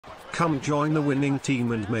come join the winning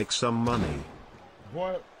team and make some money.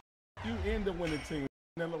 Boy, you in the winning team.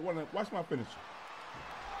 Now watch my finish.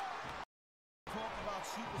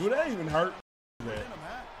 Do that even hurt? You're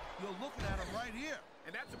looking at him right here.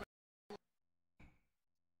 And that's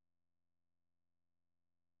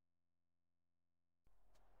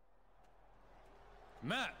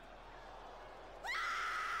Matt.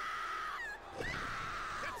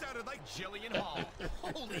 That sounded like Jillian Hall.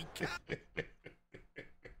 Holy cow.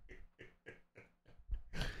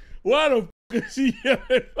 Why the f is she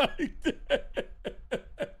yelling like that?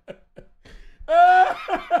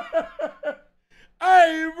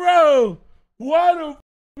 Hey, bro. Why the f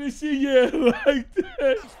is she yelling like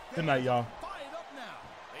that? Good night, y'all. Fired up now.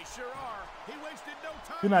 They sure are. He wasted no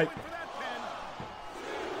time. Good night. For that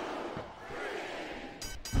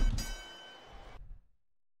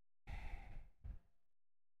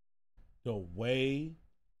The way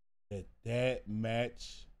that that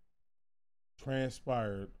match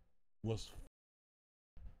transpired was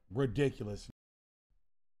ridiculous.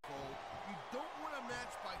 You don't win a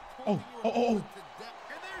match by Oh. to death.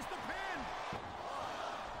 And there's the pin.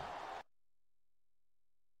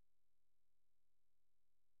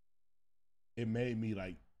 It made me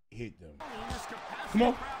like hit them. Come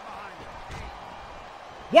on.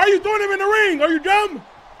 Why are you throwing him in the ring? Are you dumb?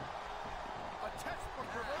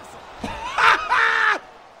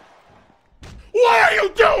 What are you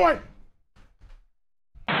doing?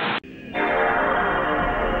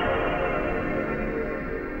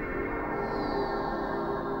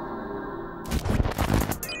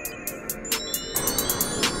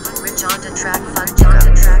 Rich on to track fun, John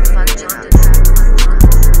to track fun, John to track fun.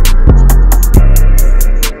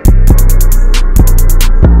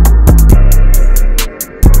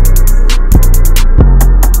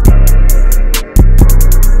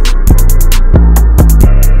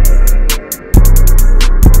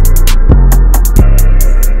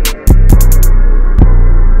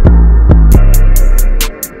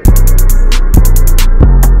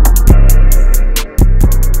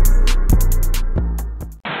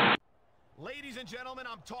 Gentlemen,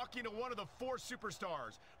 I'm talking to one of the 4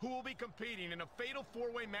 superstars who will be competing in a fatal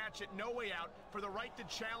 4-way match at No Way Out for the right to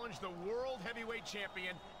challenge the World Heavyweight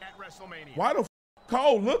Champion at WrestleMania. Why the f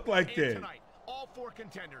Cole look like that? Tonight, all 4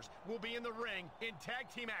 contenders will be in the ring in tag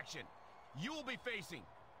team action. You will be facing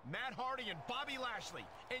Matt Hardy and Bobby Lashley,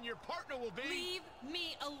 and your partner will be... Leave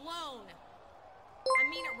me alone. I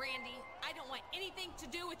mean it, Randy. I don't want anything to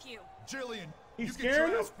do with you. Jillian, He's you get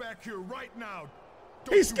scaring your him? ass back here right now.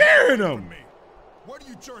 He's scaring him. What are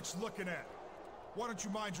you jerks looking at? Why don't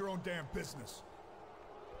you mind your own damn business?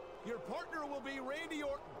 Your partner will be Randy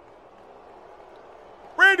Orton.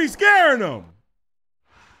 Randy's scaring him.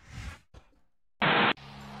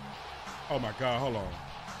 Oh my God, hold on.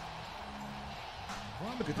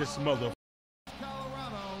 Look at this mother.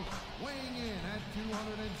 Colorado, weighing in at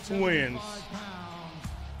 275 Twins. pounds,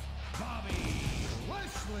 Bobby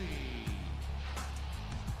Lashley.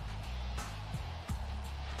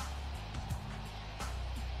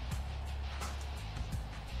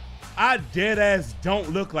 I dead ass don't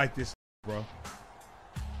look like this, bro.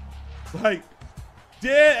 Like,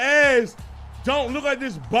 dead ass don't look like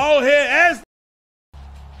this bald head ass.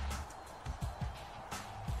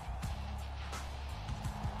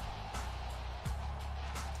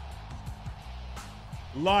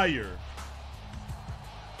 Liar.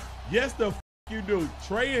 Yes, the f you do.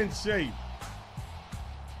 Trey in shape.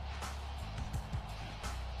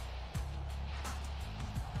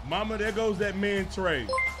 Mama, there goes that man Trey.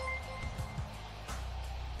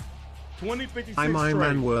 2056 I'm Trey.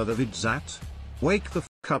 man where the vid's at. Wake the f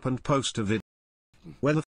up and post a vid.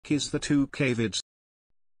 Where the f is the 2K vids?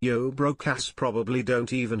 Yo broadcasts probably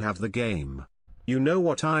don't even have the game. You know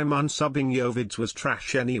what, I'm unsubbing. Yo vids was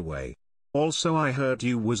trash anyway. Also I heard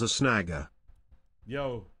you was a snagger.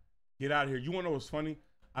 Yo, get out of here. You wanna know what's funny?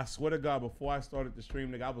 I swear to God, before I started the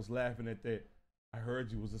stream, nigga, I was laughing at that. I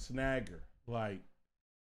heard you was a snagger. Like,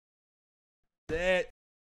 that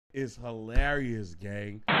is hilarious,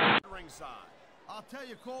 gang. Ringside. I'll tell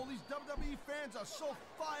you, Cole, these WWE fans are so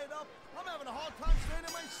fired up, I'm having a hard time staying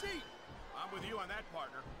in my seat. I'm with you on that,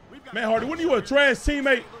 partner. We've got Man, Hardy, when you a trash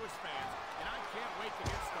teammate? And I can't wait to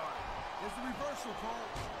get started. There's the reversal, Cole.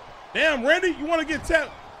 Damn, Randy, you want to get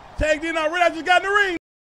tagged in already? I just got in the ring.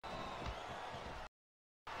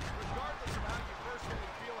 Regardless of how you personally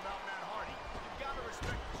feel about Matt Hardy, you've got to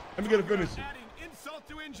respect this. Let me get a finish. Adding insult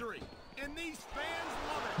to injury, and these fans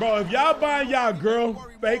love it. Bro, if y'all buying y'all girl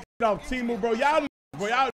fake off Temu, bro, y'all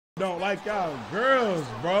don't like y'all girls,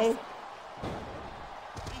 bro.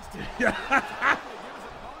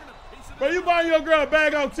 Bro, you buying your girl a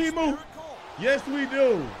bag off Temu? Yes, we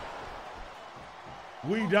do.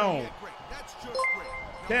 We don't.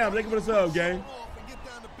 Cam, thank you for the sub, gang.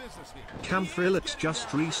 Cam Frillix just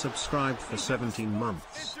resubscribed for 17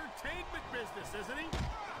 months.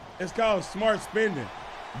 It's called smart spending.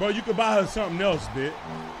 Bro, you could buy her something else, bitch.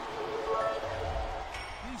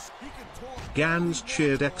 Gans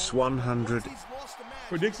cheered X100.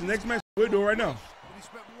 Prediction next match we'll do right now.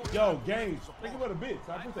 Yo, Games, thank you for the bits.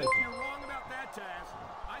 I appreciate you. You're wrong about that, Taz.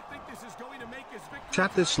 I think this is going to make his victory.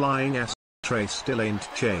 Chat, this lying ass Trey still ain't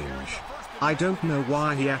change. I don't know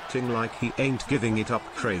why he acting like he ain't giving it up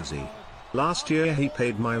crazy. Last year he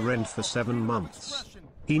paid my rent for 7 months.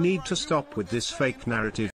 He need to stop with this fake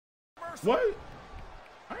narrative. What?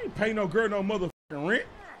 I ain't pay no girl no motherfucking rent.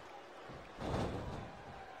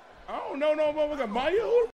 I don't know no motherfucking Maya.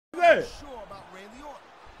 Who the f is that?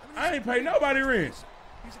 I ain't pay nobody rent.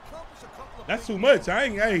 That's too much. I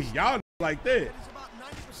ain't, hey, y'all like that.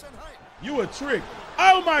 You a trick.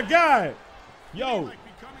 Oh my God. Yo,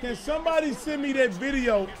 can somebody send me that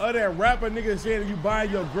video of that rapper nigga saying you buying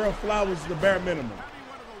your girl flowers is the bare minimum?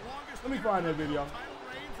 Let me find that video.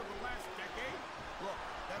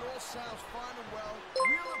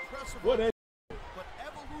 What that?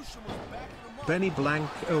 Benny Blank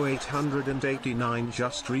 0889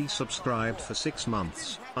 just resubscribed for 6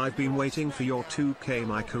 months. I've been waiting for your 2K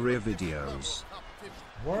my career videos.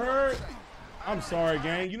 Word? I'm sorry,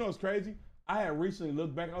 gang. You know what's crazy? I had recently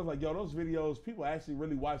looked back. I was like, yo, those videos, people actually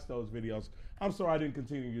really watch those videos. I'm sorry I didn't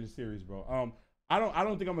continue the series, bro. I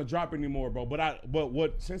don't think I'm gonna drop anymore, bro.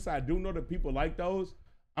 But since I do know that people like those,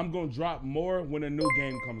 I'm gonna drop more when a new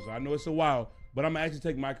game comes out. I know it's a while, but I'm gonna actually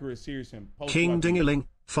take my career serious and post. King Dingaling,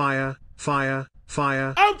 fire, fire,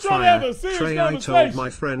 fire, I'm trying to have a serious Trey, I conversation. told my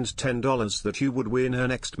friend $10 that you would win her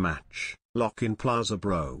next match. Lock in Plaza,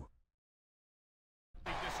 bro.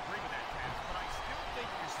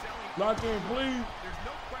 Lock in, please.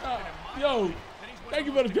 Yo, thank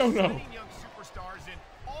you for the dono.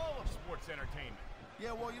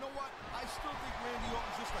 Yeah, well, you know what? I still think Randy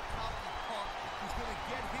Orton's just a cocky punk who's going to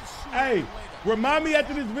get his suit Hey, later. remind me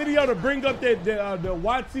after this video to bring up the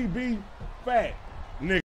YTB fat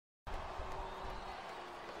nigga.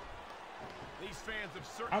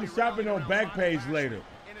 I'm shopping on Backpage later.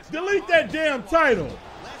 Delete that damn title.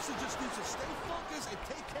 Lashley just needs to stay focused and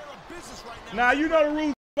take care of business right now. Now you know the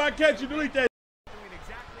rules. If I catch you, delete that. Doing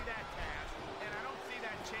exactly that, Taz, and I don't see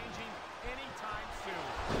that changing anytime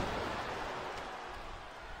soon.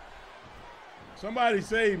 Somebody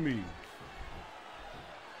save me.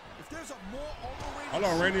 If there's a more overrated Hold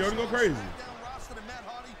on, Randy Orton, go crazy. Smackdown roster than Matt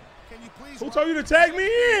Hardy, can you please Who told you to tag me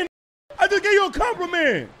in? I just gave you a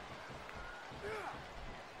compliment.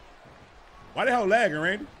 Why the hell lagging,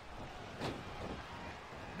 Randy?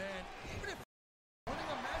 Man, even if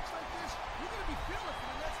winning a match like this, you're going to be feeling it for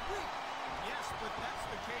the next week. Yes, but that's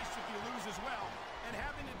the case if you lose as well, and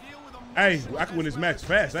having to deal with emotional Hey, I can win this match as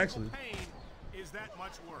well as fast, actually. physical pain is that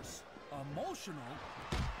much worse. Emotional?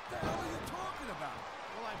 What the hell are you talking about?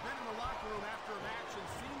 Well, I've been in the locker room after a match and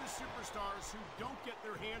seen the superstars who don't get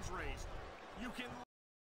their hands raised. You can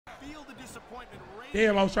feel the disappointment.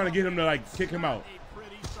 Damn, I was trying to get him to like kick him out. A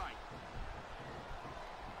pretty sight.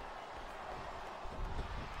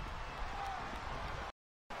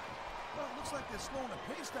 Well, it looks like they're slowing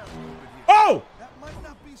the pace down a little bit here. Oh! That might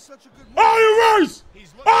not be such a good move. Oh, reverse!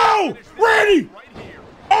 He's looking Oh, to finish this Randy! right here.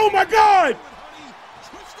 Oh my God! Honey,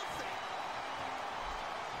 twist the fate.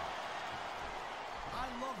 I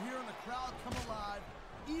love hearing the crowd come alive,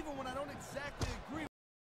 even when I don't exactly agree.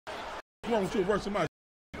 What's wrong with you reversing my?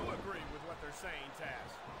 You agree with what they're saying,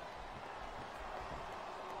 Taz.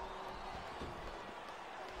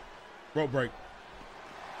 Rope break.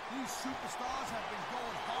 These superstars have been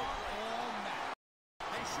going hard all match.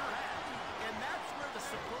 They sure have. And that's where the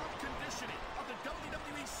superb conditioning of the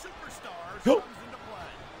WWE superstars Help. comes into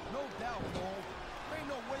play. No doubt, Cole. There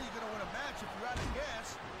ain't no way you're going to win a match if you're out of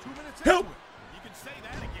gas 2 minutes Help. into it. You can say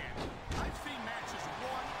that again. I've seen matches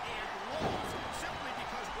won and lost simply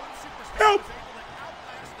because one superstar Help. is able to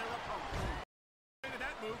outlast their opponent. Into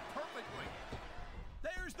that move perfectly.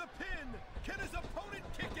 There's the pin. Can his opponent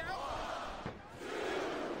kick out?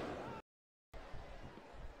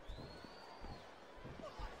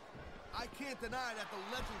 I can't deny that the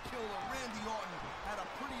legend killer Randy Orton had a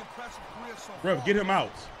pretty impressive career so Bro, far. get him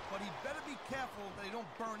out. But he better be careful that he don't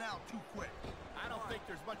burn out too quick. I don't think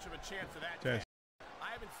there's much of a chance of that. Yes.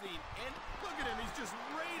 I haven't seen any. Look at him. He's just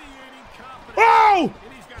radiating confidence. Oh!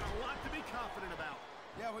 And he's got a lot to be confident about.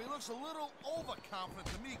 Yeah, well, he looks a little overconfident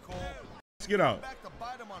to me, Cole. Let's get out. Back to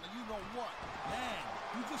bite him on a you-know-what. Man,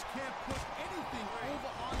 you just can't put anything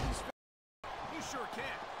over on these fans. You sure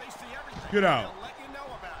can. They see everything. Get out. They'll let you know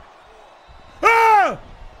about it. Ah!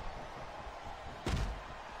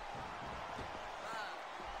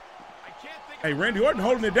 Hey, Randy Orton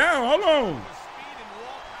holding it down. Hold on. The speed and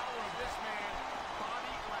raw power of this man,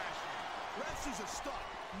 Bobby Lashley. Lashley's a stud,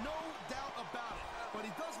 no doubt about it. But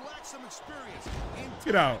he does lack some experience.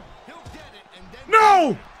 Get out. He'll get it and then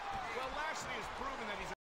No! Well, Lashley has proven that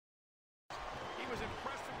he was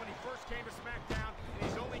impressive when he first came to Smackdown, and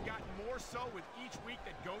he's only gotten more so with each week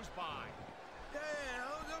that goes by.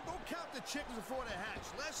 Yeah, don't count the chickens before they hatch.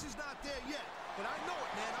 Lashley's not there yet, but I know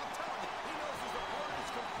it, man. I'm telling you, he knows his opponent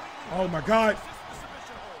is completely. Oh my God. This is the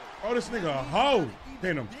submission hold. Oh, this nigga a hoe.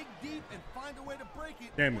 Hit him. Dig deep and find a way to break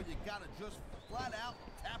it. Damn it. Or you gotta just flat out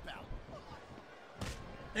tap out.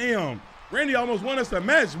 Damn. Randy almost won us the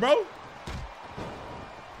match, bro.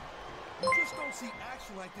 You just don't see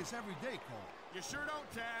action like this every day, Cole. You sure don't,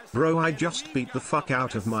 Taz. Bro, I just beat the fuck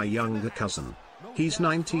out of my younger cousin. He's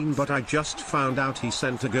 19, but I just found out he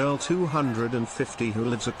sent a girl 250 who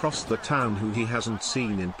lives across the town who he hasn't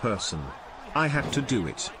seen in person. I had to do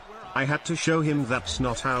it. I had to show him that's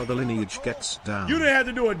not how the lineage gets down. You didn't have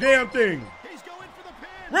to do a damn thing. He's going for the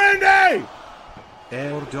pin. Randy!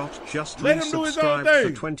 Air.Dot just Let him do his own resubscribed for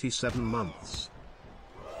thing. 27 months.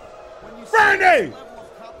 When you see Randy! this level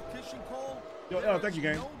of competition, Cole, Yo, there thank is you,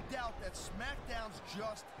 gang. no doubt that SmackDown's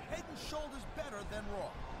just head and shoulders better than Raw.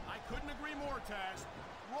 I couldn't agree more, Taz.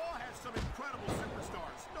 Raw has some incredible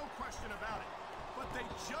superstars, no question about it. But they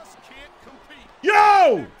just can't compete.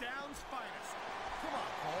 Yo! Down's finest. Come on,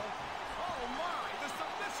 Cole. Oh my, the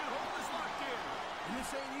submission hold is locked in. And this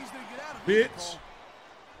ain't easy to get out of, Bitch.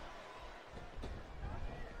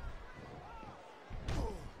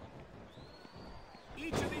 Cole.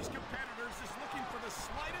 Each of these competitors is looking for the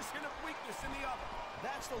slightest hint of weakness in the other.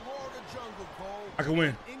 That's the law of the jungle, Cole. I can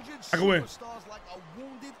win. Injured I can win. superstars like a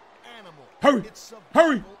wounded animal. Hurry. It's survival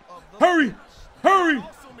Hurry. of the Hurry. fittest. Hurry.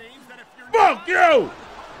 Also means that if you're Fuck not you. 100%,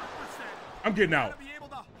 I'm getting you out. gotta be able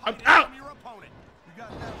to I'm hide out. from your opponent. You got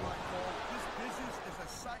that right, Cole. This business is as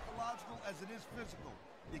psychological as it is physical.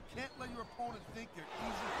 You can't let your opponent think you're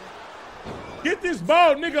easy pickings. Get this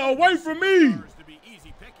ball, nigga, away from me. To be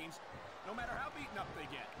easy pickings, no matter how beaten up they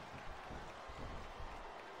get.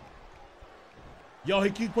 Yo, he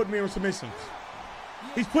keep putting me in submissions.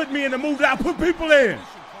 He's putting me in the move that I put people in.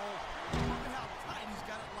 Listen, Cole, look at how tight he's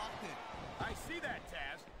got it locked in. I see that,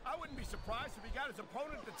 Taz. I wouldn't be surprised if he got his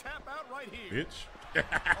opponent to tap out right here. Bitch. Oh,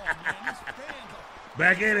 man, these fans are...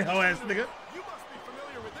 Back in it, hoe ass nigga. You must be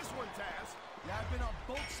familiar with this one, Taz. Yeah, I've been on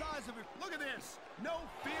both sides of it. Look at this. No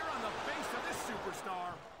fear on the face of this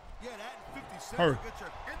superstar. Yeah, that 50 cents Hurry. will get you...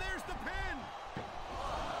 And there's the pin.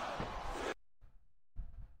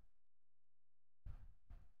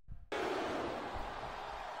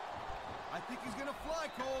 I think he's gonna fly,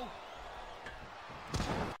 Cole.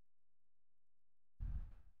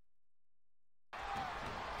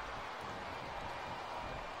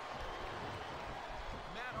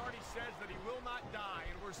 Matt Hardy says that he will not die,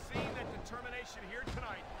 and we're seeing that determination here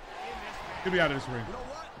tonight in this match. Get me out of this ring. You know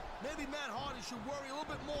what? Maybe Matt Hardy should worry a little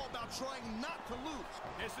bit more about trying not to lose.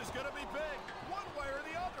 This is going to be big, one way or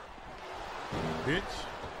the other. Bitch.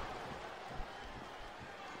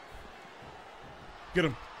 Get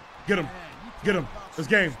him. Get him. Get him. Let's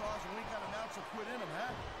game.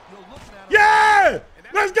 Yeah!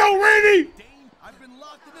 Let's go, Randy! I've been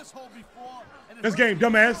locked in this hole before. Let's game,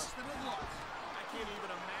 dumbass. I can't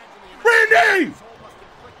even imagine the Randy!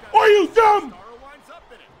 Are you dumb? star winds up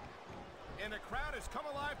in it. And the crowd has come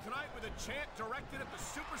alive tonight with a chant directed at the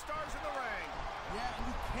superstars in the ring. Yeah, and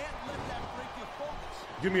you can't let that break your focus.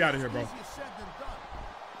 Get me out of here, bro. Easier said than done.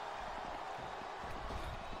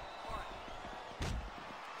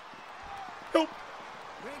 Nope.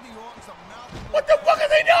 Randy Orton's a mouth. What the fuck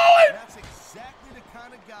is he doing? That's exactly the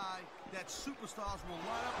kind of guy that superstars will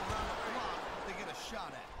line up around the block to get a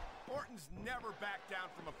shot at. Orton's never backed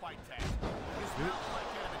down from a fight, Taz. His mouth might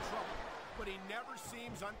get him in trouble, but he never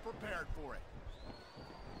seems unprepared for it.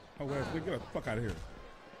 Oh, well, get the fuck out of here.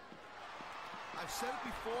 I've said it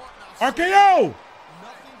before. And I'll say RKO! it.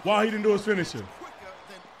 Nothing Why he didn't do his finisher? quicker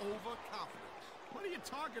than overconfidence. What are you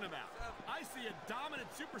talking about? I see a dominant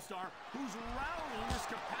superstar who's rallying this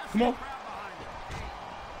capacity Come on. crowd behind him.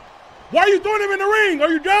 Why are you throwing him in the ring? Are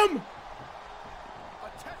you dumb? A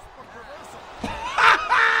textbook reversal.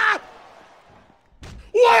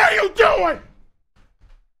 What are you doing?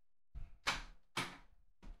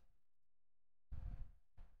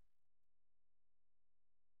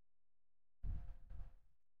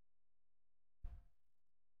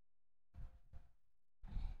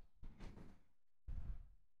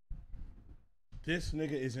 This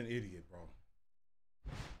nigga is an idiot, bro.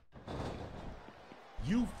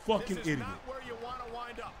 You fucking This is idiot. not where you want to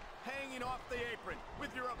wind up, hanging off the apron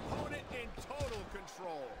with your opponent in total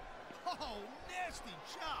control. Oh, nasty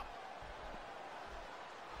chop.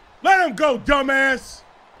 Let him go, dumbass.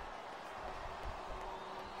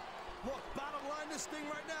 Look, bottom line, this thing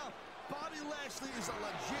right now, Bobby Lashley is a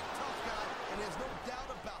legit tough guy, and there's no doubt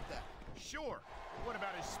about that. Sure. What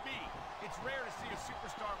about his speed? It's rare to see a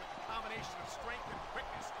superstar with a combination of strength and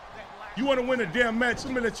quickness that Lashley. You want to win a damn match?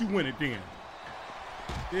 Let me let you win it then.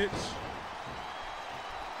 Bitch.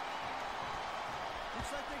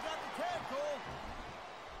 Looks like they got the tag, Cole.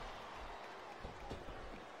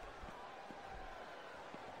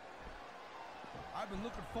 I've been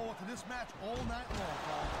looking forward to this match all night long,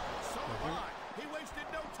 Cole. So am I. He wasted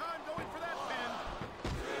no time going for that pin.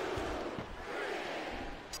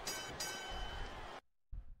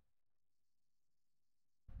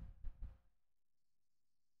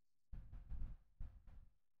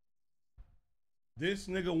 This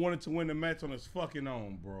nigga wanted to win the match on his fucking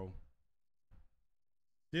own, bro.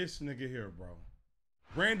 This nigga here, bro.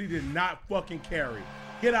 Randy did not fucking carry.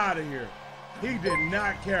 Get out of here. He did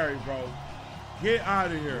not carry, bro. Get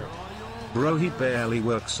out of here. Bro, he barely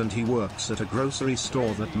works and he works at a grocery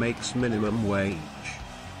store that makes minimum wage.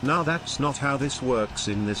 Now that's not how this works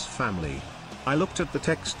in this family. I looked at the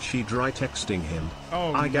text she dry texting him.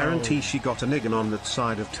 Oh, I no. guarantee she got a nigga on that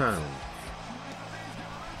side of town.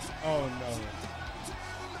 Oh,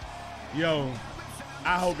 no. Yo,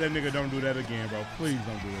 I hope that nigga don't do that again, bro. Please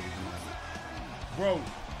don't do that again. Bro,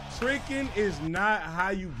 tricking is not how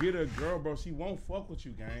you get a girl, bro. She won't fuck with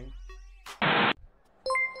you, gang.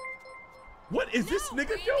 What is this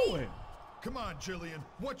nigga doing? Come on, Jillian.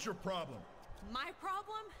 What's your problem? My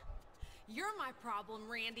problem? You're my problem,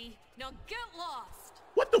 Randy. Now get lost.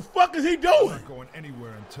 What the fuck is he I'm doing? not going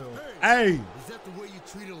anywhere until... Hey, Is that the way you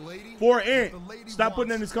treat a lady? For What Ant, the lady stop putting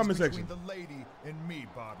that in wants this comment is section. between the lady and me,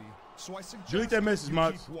 Bobby. So I suggest Delete that message, you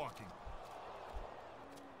Mods. keep walking.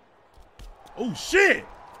 Oh shit.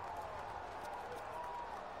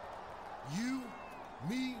 You,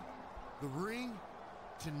 me, the ring,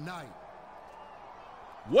 tonight.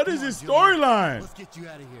 What is Come on, his Jillian. storyline? Let's get you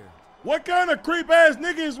out of here. What kind of creep ass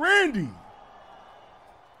nigga is Randy?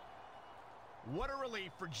 What a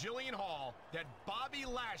relief for Jillian Hall that Bobby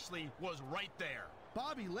Lashley was right there.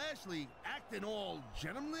 Bobby Lashley acting all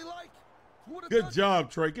gentlemanly-like? Who would've Good thought- job,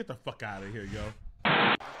 Trey. Get the fuck out of here, yo.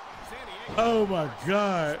 San Diego Oh my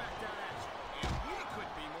God. Smackdown action, and we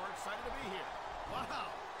couldn't be more excited to be here. Wow,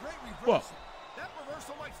 great Fuck. reversal. That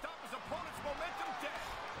reversal might stop his opponent's momentum dead.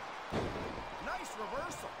 Nice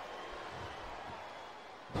reversal.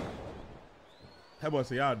 How about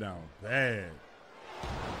say y'all down? Bad.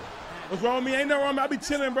 What's wrong with me? Ain't nothing wrong with me. I be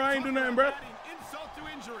chilling, bro. I ain't doing nothing, bro. Adding insult to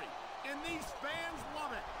injury, and these fans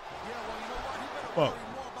love it. Yeah, well, you know what? He better Fuck.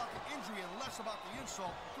 worry more about the injury and less about the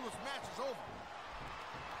insult until his match is over.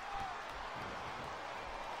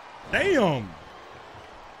 Damn.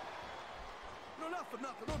 No, not for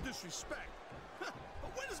nothing. No disrespect.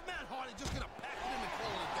 But when is Matt Hardy just gonna pack it in and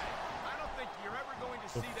call it a day? I don't think you're ever going to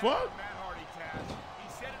The see that fuck? from Matt Hardy, Taz. He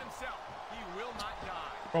said it himself. He will not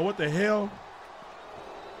die. Bro, what the hell?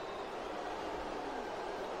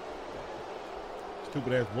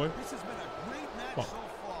 Stupid ass boy. This has been a great match Fuck. so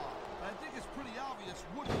far. I think it's pretty obvious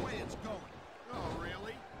which way it's going. Oh,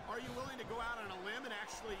 really? Are you willing to go out on a limb and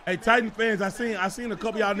actually... Hey, Titan fans, I seen a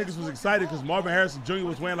couple y'all niggas was excited because Marvin Harrison Jr.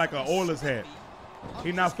 was wearing like an Oilers hat.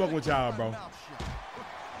 He not fucking with y'all, bro. Well, if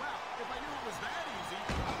I knew it was that easy,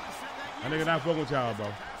 I would have said that That years nigga not ago. fucking with y'all, bro.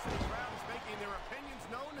 Capacity crowd is making their opinions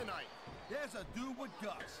known tonight. There's a dude with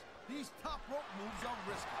guts. These top rope moves are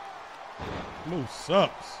risky. Move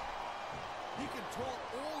sucks. He can talk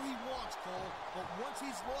all he wants, Cole, but once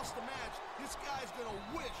he's lost the match, this guy's gonna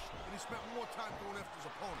wish that he spent more time going after his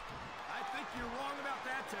opponent. I think you're wrong about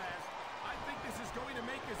that, Taz. I think this is going to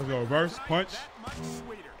make his Let's go, victory reverse, tonight punch. that much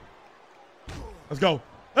sweeter. Let's go.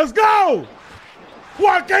 Let's go!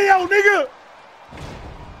 What KO, nigga? Man,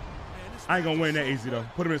 this I ain't gonna match win is that so easy, though.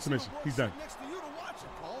 good. Put him in It's gonna submission. work He's done. sitting next to you to watch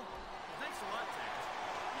it, Cole. Thanks a lot, Taz.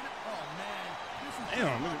 Oh man, this is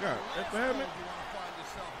Damn, look at that. That's last bad, hole man. you want to find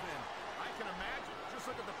yourself in. I can imagine. Just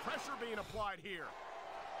look at the pressure being applied here.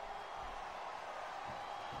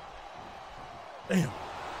 Damn.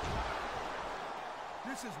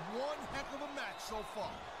 This is one heck of a match so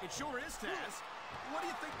far. It sure is, Taz. What do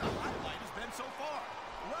you think the highlight has been so far?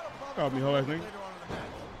 That'll probably Call me come hoe ass up nigga. later on in the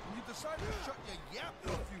match. When you decide to shut your yap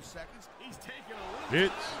for a few seconds, He's taking a little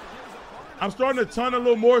Bitch. time to give his opponent I'm starting to ton a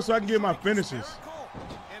little more so I can get my finishes. hysterical.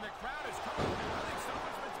 And the crowd is coming. I think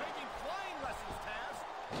someone's been taking flying lessons, Taz.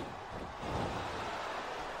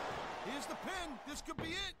 Here's the pin. This could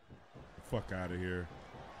be it. Fuck out of here.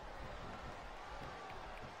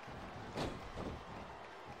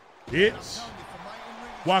 Bitch. Telling you, from my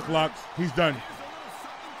in-ring Walk lock. experience, He's done. Here's a little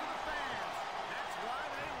something for the fans. That's why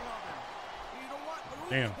they love him. You know what? The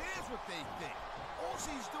Damn. Here's what they think. All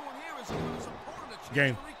he's doing here is giving his opponent a chance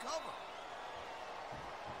Game. to recover.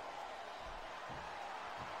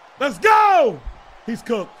 Let's go! He's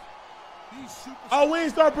cooked. These superstars Oh, we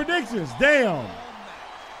ain't start predictions. Damn.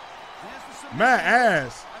 My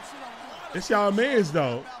ass. It's y'all mans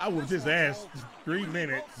though. I was just asked 3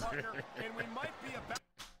 minutes. And we might be about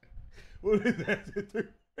What is that?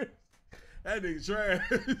 That nigga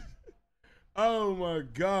trash. Oh my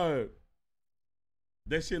God.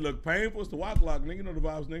 That shit look painful. It's the walk lock, nigga. You know the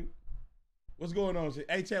vibes, nigga. What's going on?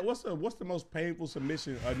 Hey, chat, what's the most painful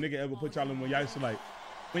submission a nigga ever put y'all in when y'all used to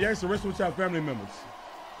when y'all used to wrestle with y'all family members?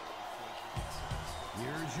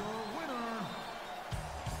 Here's your winner.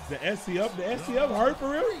 The SC up? The SC up hurt for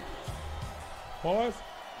real? Pause.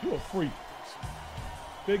 You a freak.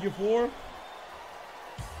 Figure 4.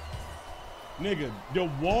 Nigga, the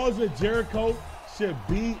walls of Jericho should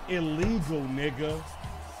be illegal, nigga.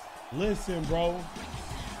 Listen, bro.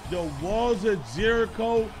 The walls of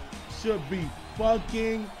Jericho should be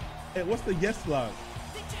fucking. Hey, what's the yes line?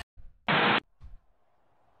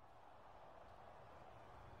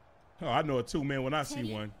 Oh, I know it too, man, when I Teddy,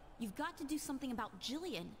 see one. You've got to do something about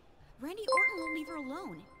Jillian. Randy Orton won't leave her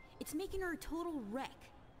alone. It's making her a total wreck.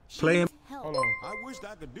 She Play him. needs help. Hold on. I wished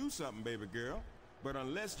I could do something, baby girl. But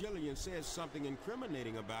unless Jillian says something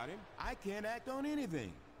incriminating about him, I can't act on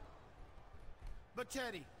anything. But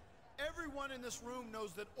Teddy, everyone in this room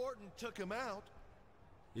knows that Orton took him out.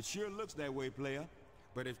 It sure looks that way, player.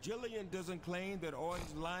 But if Jillian doesn't claim that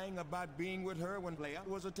Orton's lying about being with her when player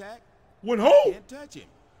was attacked, When who? can't touch him.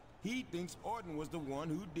 He thinks Orton was the one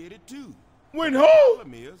who did it too. When The who?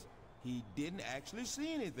 problem is, he didn't actually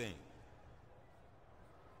see anything.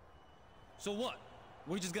 So what?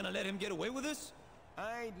 We're just gonna let him get away with this?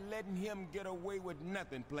 I ain't letting him get away with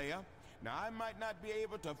nothing, player. Now, I might not be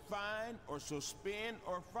able to fine or suspend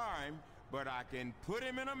or fire him, but I can put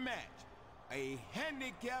him in a match. A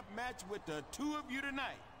handicap match with the 2 of you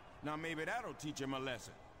tonight. Now, maybe that'll teach him a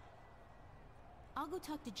lesson. I'll go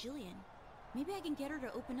talk to Jillian. Maybe I can get her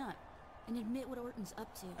to open up and admit what Orton's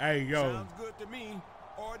up to. Hey, yo. Sounds good to me.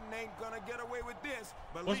 Orton ain't gonna get away with this.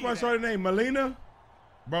 What's my shorty name? Melina?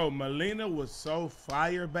 Bro, Melina was so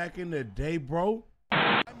fire back in the day, bro.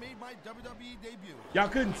 I made my WWE debut. Y'all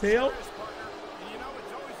couldn't tell? you know,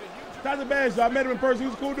 it's always a huge Tyler Bash, I met him in person. He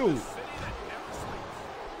was a cool dude. city that never sleeps.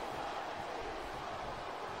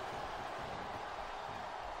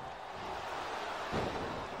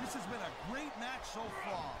 This has been a great match so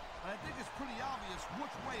far. And I think it's pretty obvious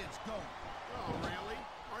which way it's going. Oh, really?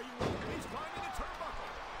 Are you? He's climbing the turnbuckle.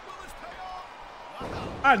 Will this pay off?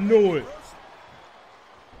 Wow. I knew it.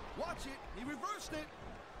 Watch it. He reversed it.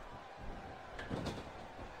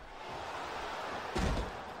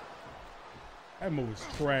 That move is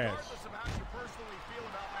trash. Regardless of how you personally feel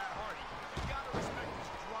about Matt Hardy, you gotta respect his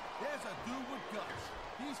drunk. There's a dude with guts.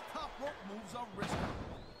 These top rope moves are risky.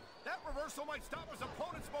 That reversal might stop his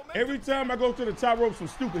opponent's momentum. Every time I go to the top rope, some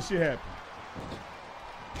stupid shit happens.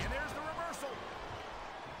 And there's the reversal.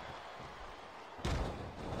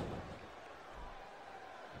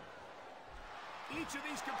 Each of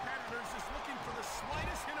these competitors is looking for the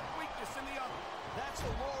slightest hint of weakness in the other. That's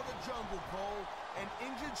the law of the jungle, Cole. An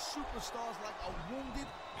injured superstar's like a wounded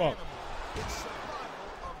Oh. animal. It's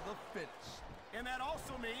survival of the fittest. And that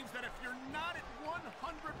also means that if you're not at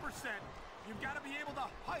 100%, you've got to be able to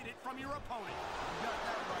hide it from your opponent. You got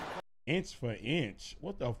that right, Cole. Inch for inch.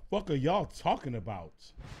 What the fuck are y'all talking about?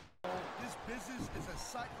 This business is as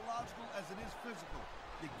psychological as it is physical.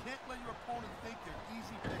 You can't let your opponent think they're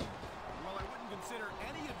easy pickings. Well, I wouldn't consider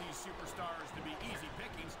any of these superstars to be easy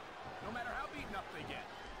pickings, no matter how beaten up they get.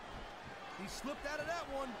 He slipped out of that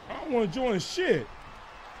one. I don't want to join shit.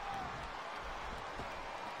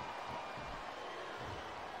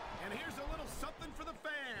 And here's a little something for the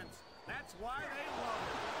fans. That's why they love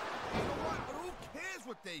it. You know what? But who cares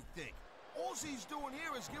what they think? All he's doing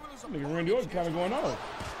here is giving us a Nigga Randy Orton kind of going off.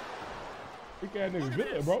 Weak ass nigga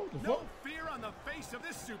good, bro. The No fuck? fear on the face of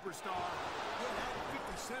this superstar. Yeah, that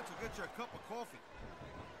 50 cents will get you a cup of coffee.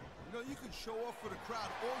 You know, you can show off for the crowd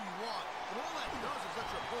all you want, but all that does is let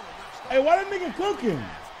your opponent not stop. Hey, why that nigga cooking?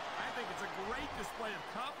 I think it's a great display of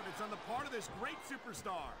confidence on the part of this great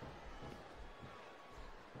superstar.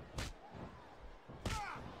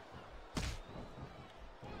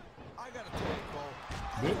 I gotta tell you, Cole,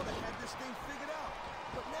 I Good. thought I had this thing figured out,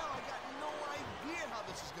 but now I got no idea how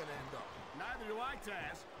this is gonna end up. Neither do I,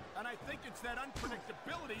 Taz. And I think it's that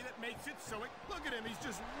unpredictability that makes it so. Look at him, he's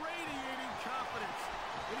just radiating confidence.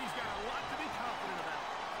 And he's got a lot to be confident about.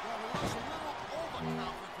 Well, it looks a little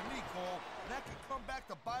overconfident to me, Cole, and that could come back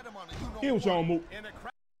to bite him on a Here was y'all move. And the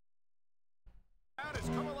crowd has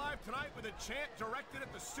come alive out tonight with a chant directed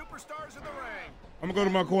at the superstars in the ring. I'm gonna go to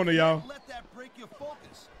my corner, y'all. Let that break your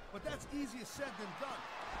focus, but that's easier said than done.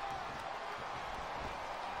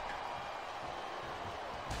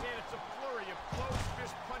 And it's a flurry of close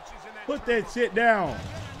fist punches in that. Put that shit down.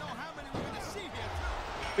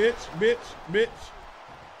 Bitch, bitch, bitch.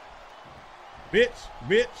 Bitch,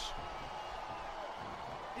 bitch.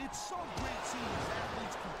 It's so great seeing these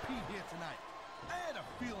athletes compete here tonight. I had a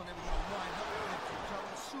feeling they were going to wind up against each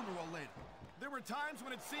other sooner or later. There were times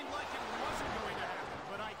when it seemed like it wasn't going to happen,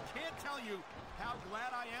 but I can't tell you how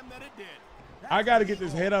glad I am that it did. I got to get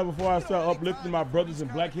this head up before I start uplifting my brothers in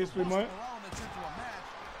Black History Month.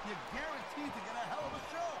 You're guaranteed to get a hell of a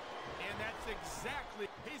show. And that's exactly,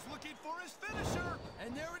 he's looking for his finisher.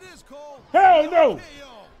 And there it is, Cole. Hell no.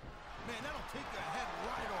 Man, that'll take your head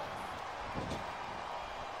right off.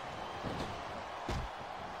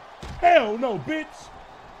 Hell no, bitch.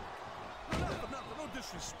 No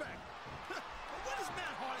disrespect. When is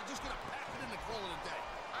Matt Hardy just going to pack it in and call it a day?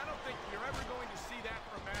 I don't think you're ever going to see that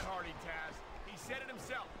from Matt Hardy, Taz. He said it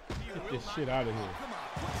himself. He Get will this not shit out of here. Come on,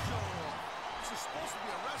 quit showing off. This is supposed to be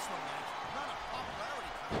a wrestling match, not a popularity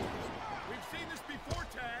contest. We've seen this before,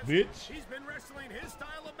 Taz. Bitch. He's been wrestling his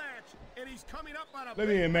style of match, and he's coming up on a Let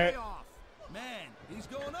me in, Matt. payoff. Man, he's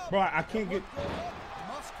going up. Bro, I can't get. What goes up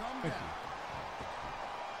must come Thank down.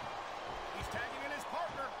 He's tagging in his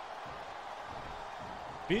partner.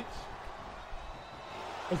 Bitch.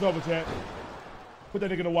 It's over, chat. Put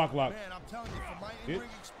that nigga in the walk lock. Man, I'm telling you, from my in-ring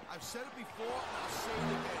experience, I've said it before, and I'll say it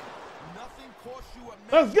again. Nothing costs you a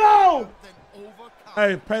Let's go! than overcome.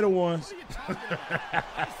 Hey, pay the ones. What are you talking about?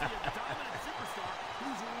 I see a dominant superstar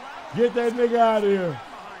who's loud. Get that nigga out of here.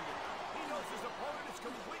 Behind him. He knows his opponent is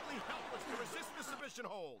completely helpless to resist the submission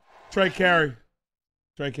hold. Trey Carey.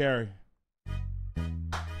 Trey Carey.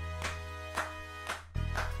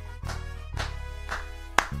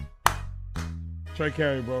 Trey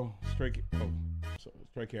Carey, bro. Straight. Oh,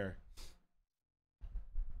 Trey Carey.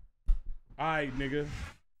 All right, nigga.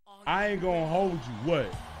 I ain't gonna hold you. What?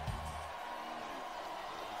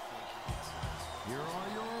 Here are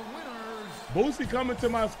your winners. Boosie coming to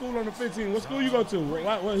my school on the 15th. What school you go to?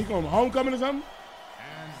 What he going homecoming or something?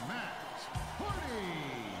 And Matt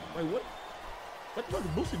Hardy. Wait, what? What the fuck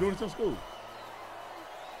is Boosie doing at your school?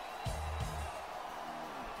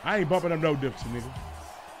 I ain't bumping up no dips, nigga.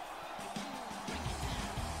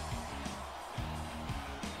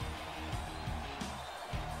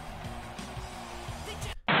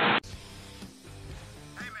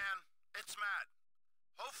 Hey man, it's Matt.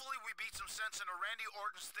 Hopefully we beat some sense into Randy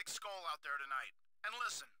Orton's thick skull out there tonight. And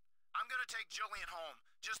listen, I'm gonna take Jillian home,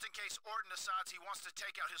 just in case Orton decides he wants to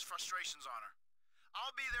take out his frustrations on her.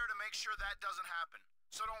 I'll be there to make sure that doesn't happen,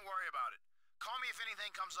 so don't worry about it. Call me if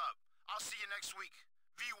anything comes up. I'll see you next week.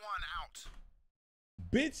 V1 out.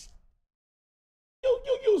 Bitch.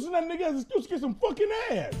 You using that nigga as an excuse to get some fucking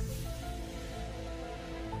ass.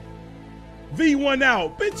 V1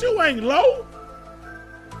 out. Bitch, you ain't low.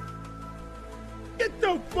 Get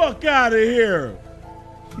the fuck out of here.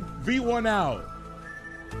 V1 out.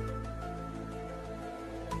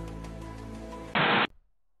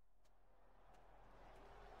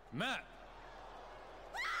 Matt.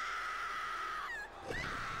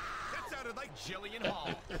 That sounded like Jillian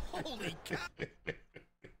Hall. Holy cow.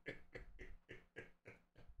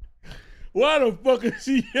 Why the fuck is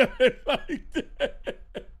she yelling like that?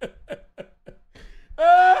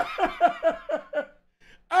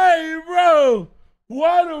 Hey, bro.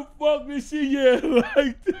 Why the fuck is she yelling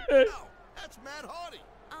like that? No, that's Matt Hardy.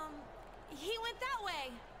 He went that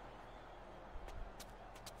way.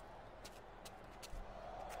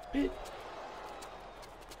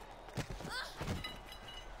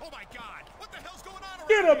 Oh my God! What the hell's going on around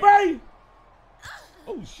Get her, here? babe.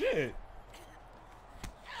 Oh, shit.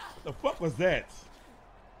 What the fuck was that?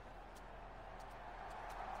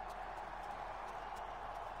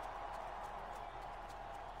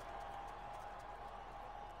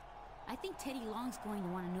 I think Teddy Long's going to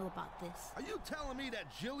want to know about this. Are you telling me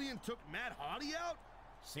that Jillian took Matt Hardy out?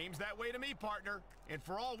 Seems that way to me, partner. And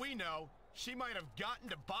for all we know, she might have gotten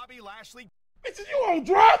to Bobby Lashley. Bitches, you on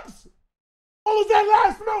drugs? What was that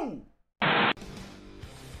last move? Hey,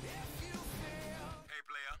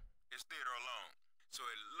 player, it's Theater Alone. So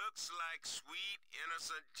it looks like sweet,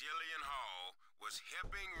 innocent Jillian Hall was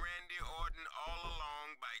helping Randy Orton all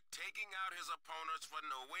along by taking out his opponents for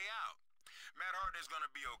no way out. Matt Hardy is going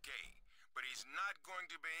to be okay, but he's not going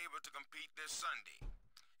to be able to compete this Sunday.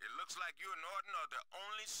 It looks like you and Orton are the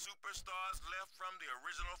only superstars left from the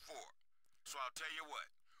original four. So I'll tell you what,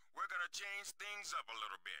 we're going to change things up a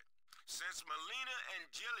little bit. Since Melina and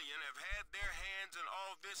Jillian have had their hands in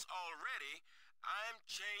all this already, I'm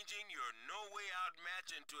changing your No Way Out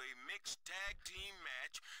match into a mixed tag team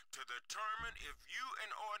match to determine if you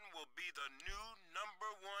and Orton will be the new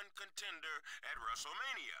 #1 contender at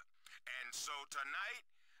WrestleMania. And so tonight,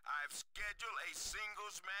 I've scheduled a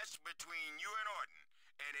singles match between you and Orton,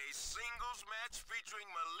 and a singles match featuring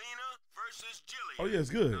Melina versus Jillian. Oh, yeah, it's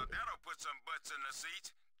good. Now, that'll put some butts in the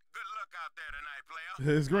seats. Good luck out there tonight,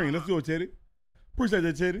 player. It's green. Let's do it, Teddy. Appreciate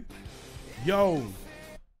that, Teddy. Yo.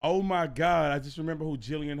 Oh, my God. I just remember who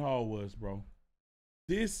Jillian Hall was, bro.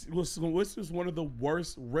 This was one of the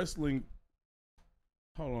worst wrestling.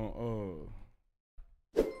 Hold on.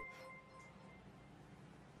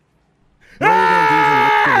 No, don't even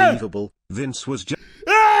look believable. Vince was just.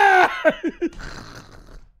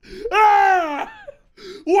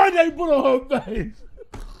 Why'd they put on her face?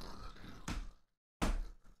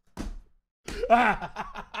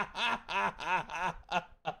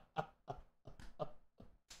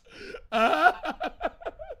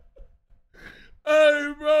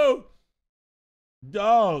 Hey, bro.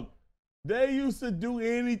 Dog, they used to do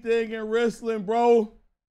anything in wrestling, bro.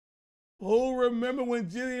 Who remember when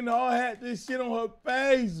Jillian Hall had this shit on her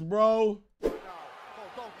face, bro?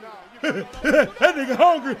 That nigga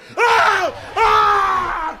hungry.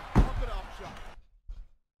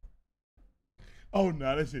 Oh,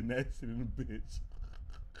 no, that shit nasty in the bitch.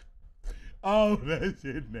 Oh, that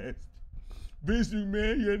shit nasty. Vince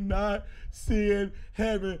McMahon, you're not seeing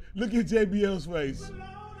heaven. Look at JBL's face.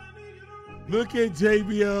 Look at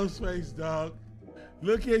JBL's face, dog.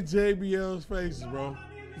 Look at JBL's face, bro.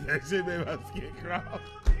 That shit made my skin crawl.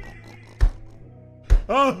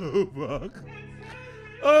 Oh, fuck.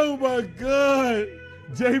 Oh, my God.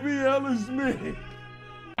 JBL is me.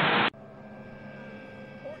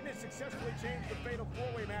 Orton has successfully changed the fatal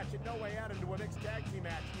four-way match at No Way Out into a mixed tag team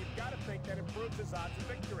match. You've got to think that improves his odds of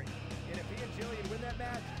victory. And if he and Jillian win that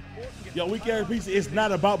match, Orton gets... Yo, we carry PC. It's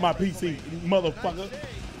not about my PC, motherfucker.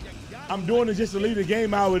 I'm doing it just to leave the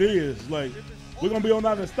game how it is. Like, we're going to be on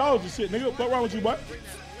that nostalgia shit, nigga. What's wrong with you, boy?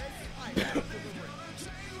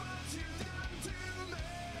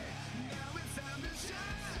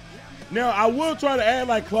 Now, I will try to add,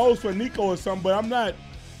 like, clothes for Nico or something, but I'm not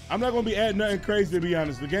going to be adding nothing crazy, to be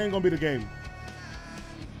honest. The game going to be the game.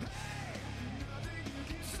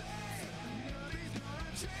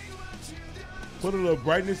 Put a little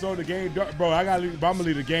brightness on the game. Bro, I'm going to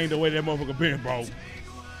leave the game the way that motherfucker been, bro.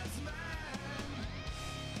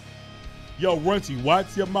 Yo, Runchy,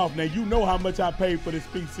 watch your mouth. Now, you know how much I paid for this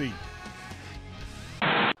PC.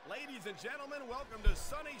 Ladies and gentlemen, welcome to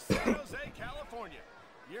sunny San Jose, California.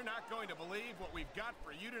 You're not going to believe what we've got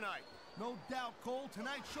for you tonight. No doubt, Cole.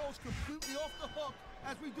 Tonight's show's completely off the hook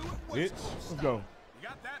as we do it West Coast Let's style. go. You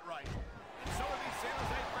got that right. And so are these San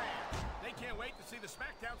Jose fans. They can't wait to see the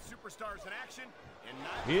Smackdown superstars in action.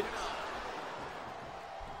 And Hit.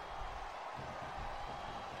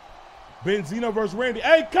 Benzino versus Randy.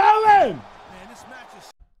 Hey, Colin! Man, this match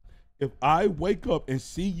is... If I wake up and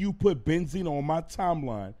see you put Benzino on my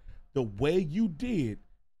timeline the way you did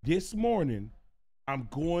this morning, I'm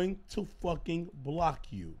going to fucking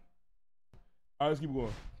block you. All right, let's keep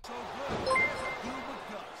going. So good. There's a dude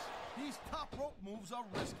with guts. These top rope moves are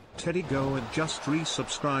risky. Teddy Go and just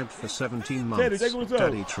resubscribed for 17 months. Teddy, take what's up.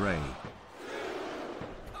 Teddy Trey.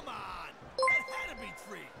 Come on. That had to be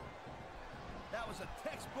three. That was a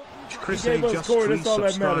textbook. Chris gave A us just score, that's all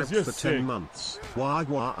that matters. resubscribed You're for sick. 10 months.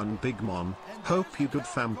 Wah and Big Mon. Hope you good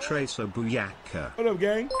fam Tracer Booyaka. What up,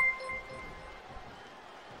 gang?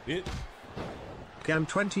 It.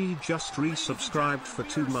 Gam20 just resubscribed for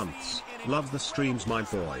 2 months. Love the streams, my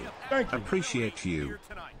boy. Thank you. Appreciate you.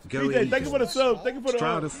 Go DJ, thank you for the Eagles. sub. Thank you for the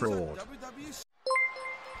Strata fraud.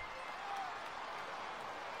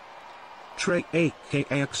 Trey aka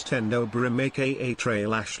Extendo Brim aka Trey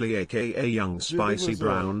Lashley aka Young Spicy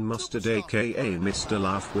Brown Mustard aka Mr.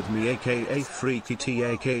 Laugh With Me aka Freaky T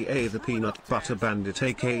aka The Peanut Butter Bandit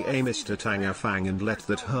aka Mr. Tanger Fang and Let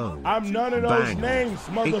That Ho. I'm none of those Bang. names,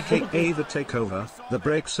 motherfucker. aka The Takeover, The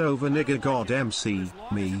Breaks Over Nigga God MC,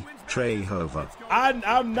 me, Trey Hover.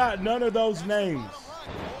 I'm not none of those names.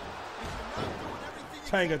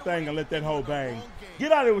 Tang a thing and let that hoe bang.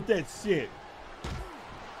 Get out of here with that shit.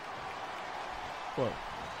 What?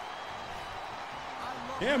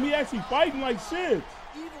 Damn, he actually fighting like shit.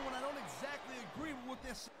 Even when I don't exactly agree with what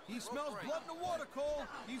this, he smells blood in the water, Cole.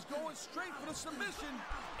 He's going straight for the submission.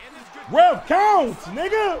 And it's good. Ref counts,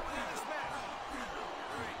 nigga.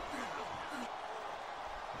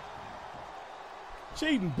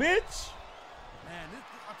 Cheating, bitch. Man,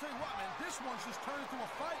 I'll tell you what, man. This one's just turned into a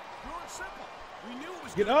fight. Pure and simple. We knew it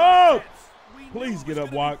was Get gonna be up. intense. We knew Please it get was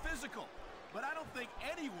up, gonna be Walk. physical, but I don't think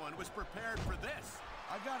anyone was prepared for this.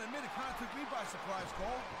 I gotta admit, it kind of took me by surprise,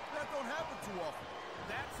 Cole. That don't happen too often.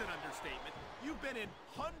 That's an understatement. You've been in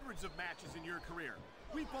hundreds of matches in your career.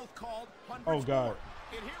 We both called hundreds. Oh, God. More.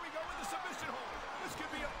 And here we go with the submission hold. This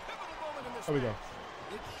could be a pivotal moment in this There we go.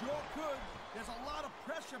 match. It sure could. There's a lot of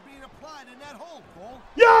pressure being applied in that hold, Cole.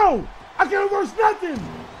 Yo! I can't reverse nothing!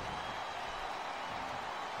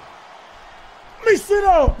 Let me sit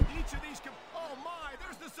up! Each of these oh my,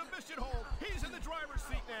 there's the submission hold. He's in the driver's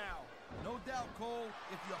seat now. No doubt, Cole.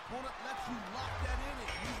 If your opponent lets you lock that in,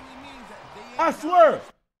 it usually means that they ain't I swear!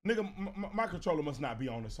 Nigga, my controller must not be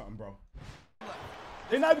on or something, bro.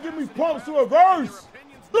 They not even giving me prompts to reverse!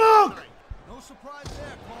 Look! No surprise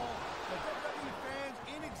there, Cole. The WWE fans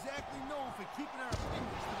ain't exactly known for keeping their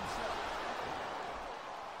opinions to themselves.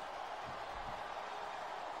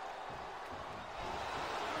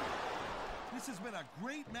 This has been a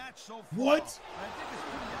great match so far. What? I think it's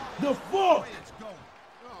pretty obvious The fuck? way it's going.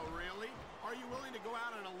 Oh, really? Are you willing to go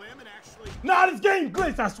out on a limb and actually... Nah, this game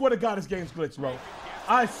glitched. I swear to God, this game's glitched, bro.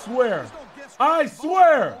 I swear. I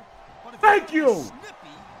swear. Thank you.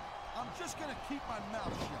 Snippy, I'm just gonna keep my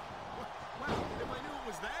mouth shut. Well, if I knew it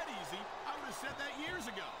was that easy, I would have said that years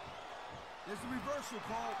ago. There's the reversal,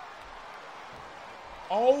 Cole.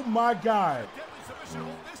 Oh my God. Deadly submission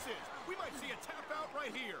hold this is. We might see a tap out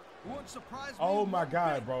right here. Wouldn't surprise me. Oh my one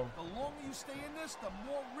God, bit. bro. The longer you stay in this, the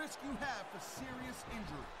more risk you have for serious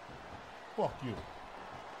injury. Fuck you.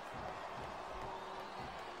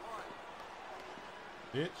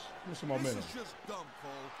 Bitch, give me some momentum. This is just dumb,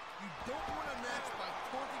 Cole. You don't win a match by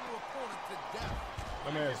taunting your opponent to death.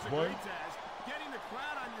 Let me ask, boy. Taz, getting the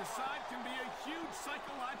crowd on your side can be a huge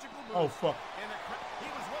psychological boost. Oh, fuck. And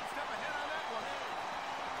he was one step ahead on that one.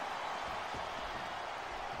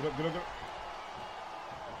 Get up.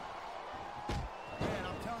 Man,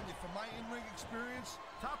 I'm telling you, from my in-ring experience,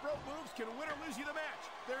 top rope moves can win or lose you the match.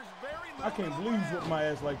 There's very little. I can't believe you whipped my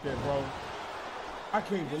ass like that, bro. I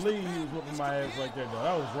can't believe he was whipping my ass like that, though.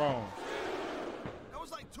 That was wrong. That was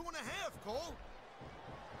like 2.5, Cole.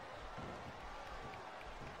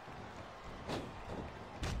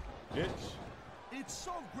 Bitch. It's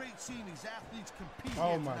so great seeing these athletes compete.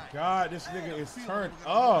 Oh here my tonight. God, this I had nigga a is feeling turned we were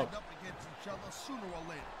gonna up. wind up against each other sooner or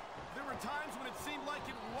later. There were times when it seemed like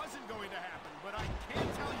it wasn't going to happen, but I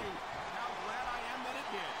can't tell you how glad I am that it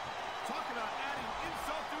did. Talk about adding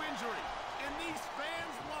insult to injury, and these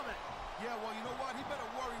fans love it. Yeah, well, you know what? He better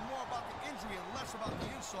worry more about the injury and less about the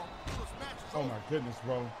insult. This match is Oh over. my goodness,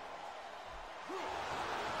 bro.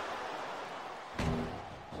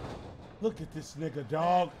 Look at this nigga,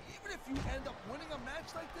 dog. Even if you end up winning a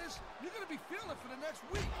match like this, you're going to be feeling it for the next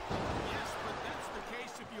week. Yes, but that's the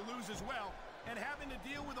case if you lose as well, and having to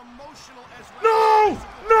deal with emotional as well. No!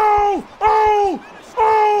 No! Oh!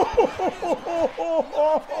 Oh!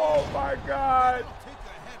 Oh my God. Take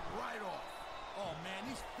your head right off. Oh, man,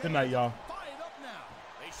 these fans Good night, y'all. are fired up now.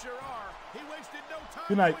 They sure are. He wasted no time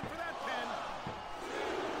Good night. going for that pin.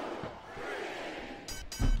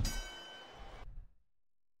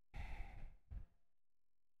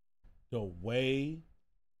 The way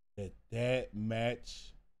that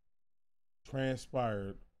match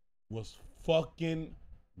transpired was fucking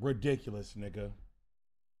ridiculous, nigga.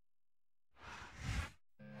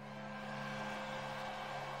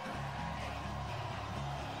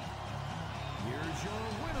 Here's your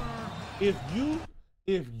winner.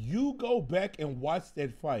 If you go back and watch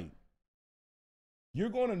that fight, you're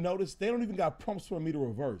gonna notice they don't even got prompts for me to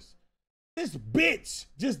reverse. This bitch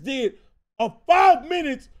just did a 5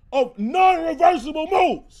 minutes of non-reversible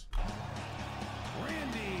moves.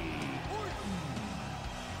 Randy Orton.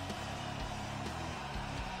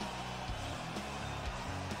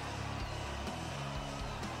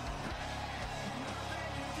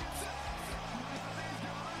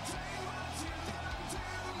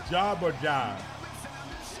 Job or job?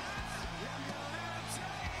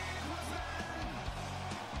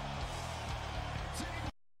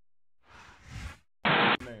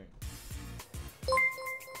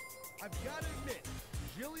 I've got to admit,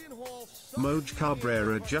 Jillian Hall. Moj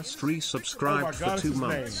Cabrera just resubscribed Oh my God, for 2 it's his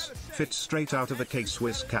months. name. Fit straight out of a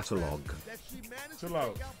K-Swiss catalog. That she managed Chill to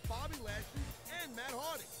out. take out Bobby Lashley and Matt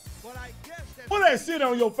Hardy. But I guess that's What that shit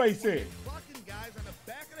on your face is? clocking guys on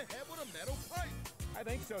the back of the head with a metal pipe. I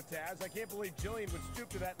think so, Taz. I can't believe Jillian would stoop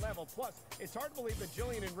to that level. Plus, it's hard to believe that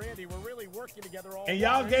Jillian and Randy were really working together all And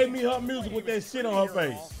y'all along. gave me her music with that shit on her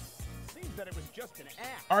face. Seems that it was just an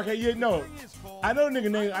act. Okay, you know, I know the nigga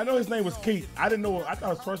name. I know his name was Keith. I didn't know. I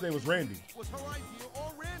thought his first name was Randy. Was her idea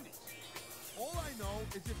or Randy's? All I know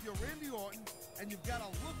is if you're Randy Orton and you've got a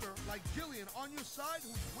looker like Jillian on your side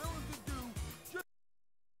who's willing to do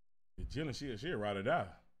Jillian, she ride or die.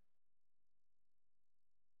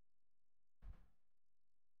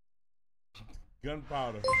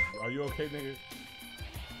 Gunpowder. Are you okay, nigga?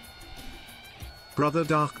 Brother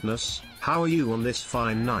Darkness, how are you on this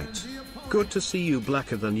fine night? Good to see you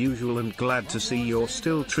blacker than usual and glad to see you're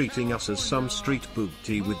still treating us as some street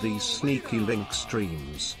booty with these sneaky link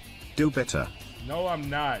streams. Do better. No, I'm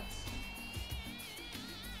not.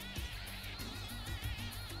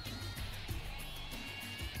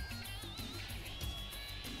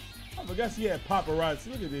 I forgot he had paparazzi.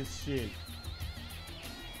 Look at this shit.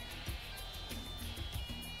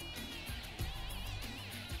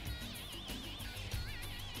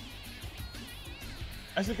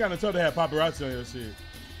 I should kind of told they had paparazzi on your shit.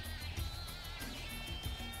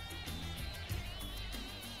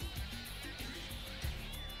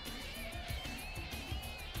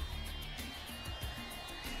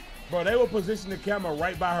 Bro, they will position the camera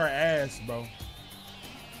right by her ass, bro.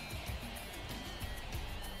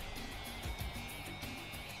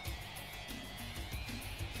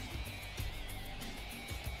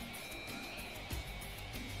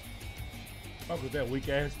 Fuck with that weak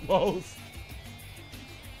ass pose.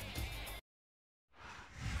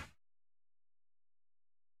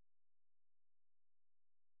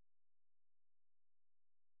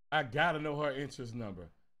 I gotta know her interest number.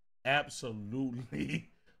 Absolutely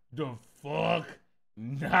the fuck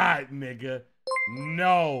not, nigga.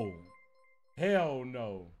 No. Hell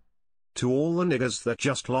no. To all the niggas that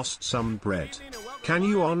just lost some bread, can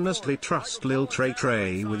you honestly trust Lil Trey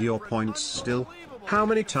Trey with your points still? How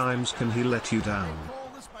many times can he let you down?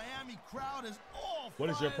 What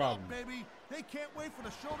is your problem?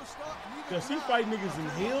 Does he fight niggas in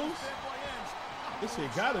heels? This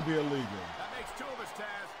shit gotta be illegal. That makes two of us,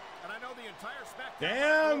 Taz. And I know the entire Smackdown.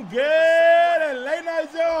 Damn good and late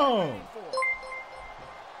night zone.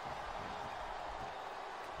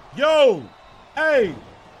 Yo, hey,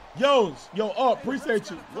 yo,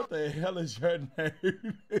 appreciate you. What the hell is your name?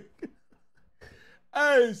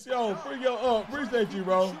 Hey, yo, bring your up. Appreciate you,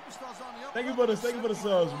 bro. Thank you for the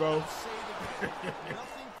subs, bro.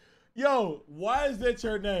 Yo, why is that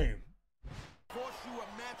your name?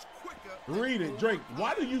 Read it, Drake.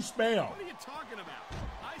 Why do you spam? What are you talking about?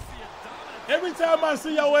 I see a dominant. Every time I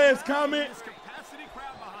see your ass comment,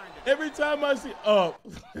 every time I see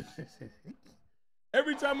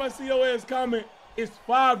every time I see your ass comment, it's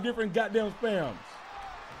 5 different goddamn spams.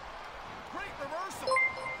 Great reversal.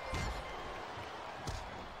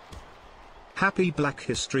 Happy Black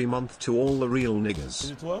History Month to all the real niggas.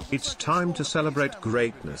 Is it 12? It's time to celebrate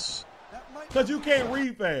greatness. Cause you can't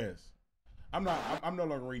read fast. I'm no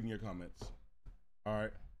longer reading your comments. All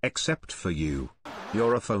right. Except for you.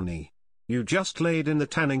 You're a phony. You just laid in the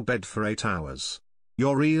tanning bed for 8 hours.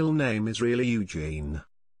 Your real name is really Eugene.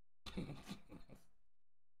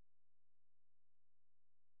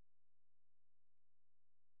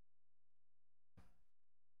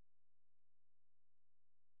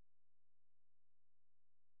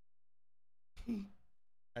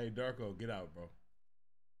 Hey, Darko, get out, bro.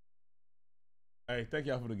 Hey, thank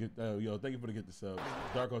y'all for the get. Thank you for the get the sub.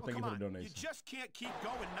 Darko, thank you for the donation. You just can't keep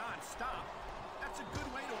going non-stop. That's a good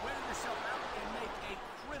way to wear yourself out and make a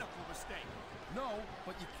critical mistake. No,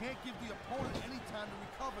 but you can't give the opponent any time to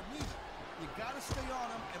recover neither. You gotta stay on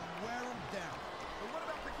him and wear him down. But what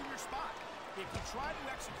about picking your spot? If you try to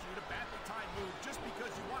execute a badly timed move just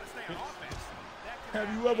because you want to stay on offense, that can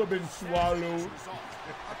have you ever been swallowed?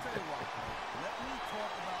 I'll tell you what, let me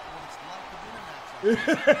talk about what it's like to be in a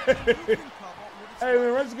matchup. Hey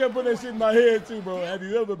man, I'm just gonna put that shit in my head too, bro. Have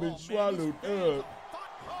you ever been swallowed up? Oh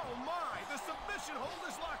my, the submission hold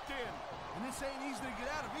is locked in. And this ain't easy to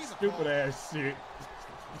get out of either. Stupid ass shit.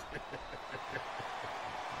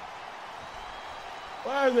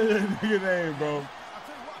 Why is that nigga name, bro? I'll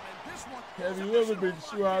tell you what, man, this one. Have you ever been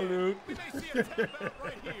swallowed? We may see a tap out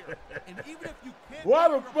right here. And even if you can't. Why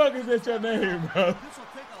the fuck is that your name, bro? This will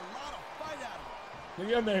take a lot of fight out of it. Nigga,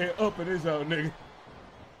 your name up in this old nigga.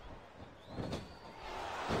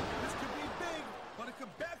 This could be big, but it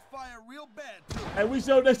could backfire real bad too. And we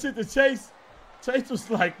showed that shit to Chase. Chase was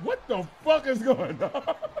like, what the fuck is going on? You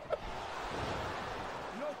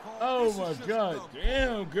know, Cole, Oh my God,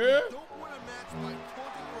 damn, girl. Don't win a match by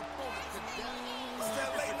taunting your opponent to death. What's that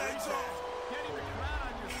late night talk? Getting the crowd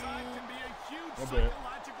on your side can be a huge My bad.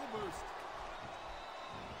 psychological boost.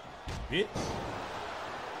 Bitch.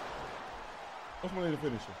 What's my little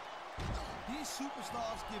finisher? These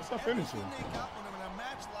superstars give What's our everything finisher? they got when they're in a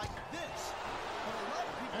match like this. But a lot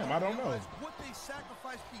of people Damn, I don't know. realize what they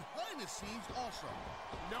sacrifice behind the scenes also.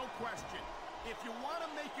 No question. If you want to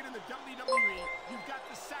make it in the WWE, you've got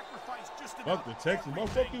to sacrifice just about Fuck the Texans. What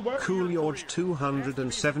fuck you work? Cool George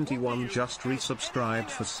 271 just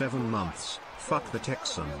resubscribed for 7 months. Fuck the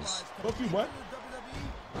Texans. Fuck you what?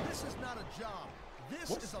 WWE, this is not a job. This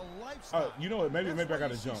is a lifestyle. You know what? Maybe I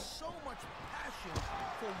got to jump. So much passion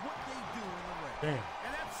for what they do in the ring. Damn.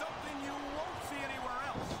 And that's something you won't see anywhere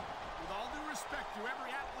else. With all due respect to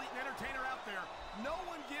every athlete and entertainer out there, no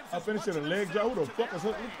one gives I finished in a leg job. Who the fuck is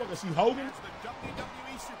she Hogan? As the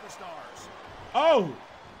WWE superstars. Oh!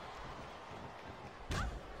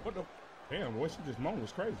 What the? Damn, what she just moaned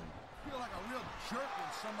was crazy. I feel like a real jerk when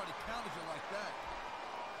somebody counters you like that.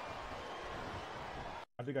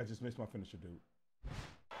 I think I just missed my finisher, dude.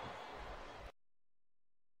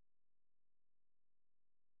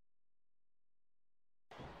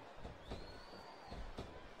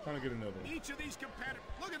 Trying to get another one. Each of these competitors,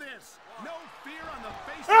 look at this. No fear on the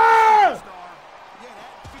face Ah! of the superstar. Yeah,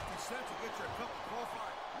 that 50 cents will get you a cup of coffee.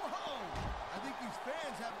 Whoa! I think these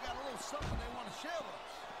fans have got a little something they want to share with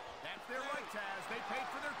us. That's their right, Taz. They paid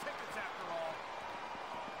for their tickets after all.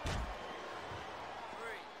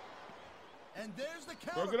 And there's the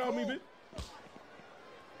counter. Work it on me, bitch.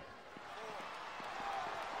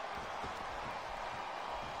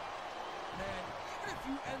 Man, even if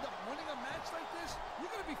you end up winning a match like this,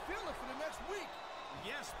 you're going to be feeling it for the next week.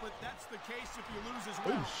 Yes, but that's the case if you lose as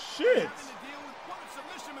well. Oh, shit. Having to deal with one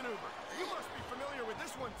submission maneuver. You must be familiar with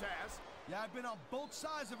this one, Taz. Yeah, I've been on both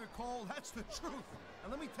sides of it, Cole. That's the truth.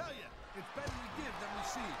 And let me tell you, it's better to give than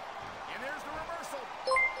receive. And there's the reversal.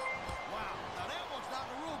 Wow, now that one's not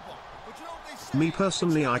in the rule book. But you know what they say? Me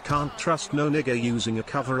personally, I can't trust no nigger using a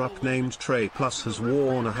cover-up named Trey Plus has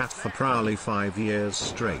worn a hat for probably 5 years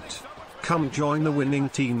straight. Come join the winning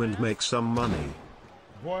team and make some money.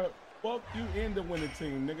 Boy, fuck you in the winning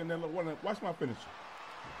team, nigga. Now watch my finisher.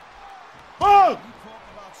 Fuck!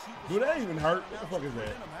 Do that even hurt? What the fuck is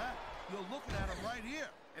that? You're looking at him right here.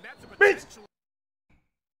 And that's a Bitch! potential.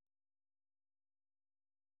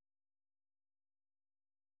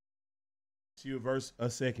 She reversed a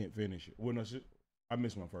second finisher. Well, no, I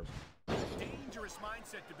missed my first. Dangerous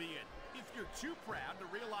mindset to be in. If you're too proud to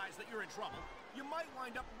realize that you're in trouble, you might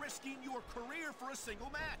wind up risking your career for a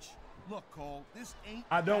single match. Look, Cole, this ain't.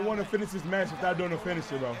 I don't want to finish this match without doing a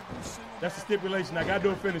finisher, bro. That's the stipulation. I gotta do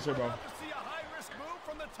a finisher, bro. To see a high-risk move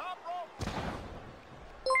from the top rope.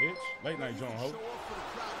 Bitch, late night John Hope.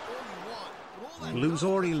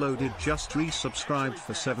 Luzori loaded just resubscribed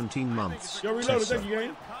for 17 months. Yo, reloaded, thank you,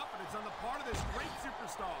 gang. Confidence on the part of this great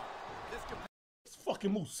superstar. This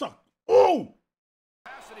fucking move sucked. Ooh!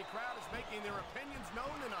 Capacity crowd is making their opinions known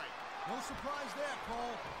tonight. No surprise there,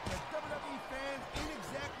 Cole. The WWE fans ain't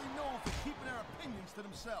exactly known for keeping their opinions to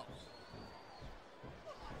themselves.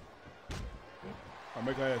 I'll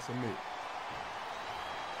make her ass submit.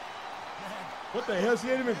 What the hell? She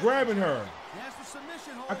ain't even grabbing her.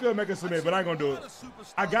 I could make her submit, but I ain't gonna do it.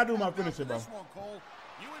 I gotta do my finisher, bro.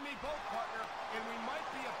 You and me both, partner, and we might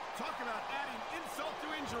be talking about adding insult to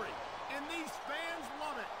injury. And these fans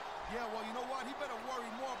love it. Yeah, well, you know what? He better worry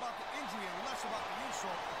more about the injury and less about the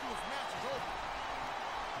insult until his match is over.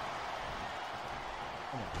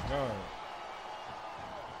 Oh my God.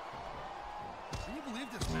 Can you believe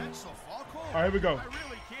this match so far, Cole? All right, here we go. I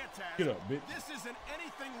really can't, Taz. Get up, bitch. This isn't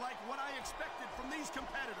anything like what I expected from these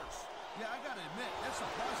competitors. Yeah, I gotta admit, that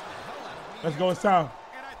surprised the hell out of me. Let's go, it's time.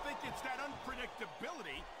 And I think it's that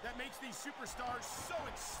unpredictability that makes these superstars so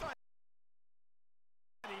exciting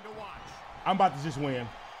to watch. I'm about to just win.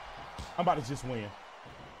 I'm about to just win.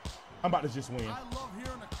 I'm about to just win. I love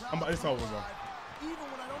hearing the crowd. It's over, bro. Even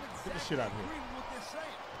when I don't Get this shit out of here. agree with what they're saying.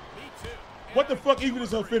 Me too. What the fuck even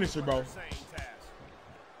is her finisher, bro? This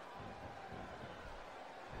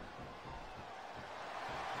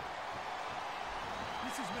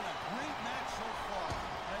has been a great match so far,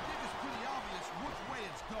 and I think it's pretty obvious which way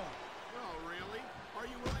it's going. Oh, really? Are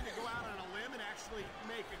you willing to go out on a limb and actually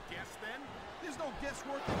make a guess then? There's no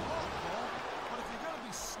guesswork involved, Cole. But if you're gonna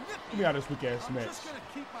be snippy, Get me out of this weak ass I'm match. just gonna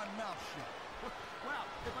keep my mouth shut. Well,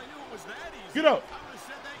 if I knew it was that easy, Get up. I would have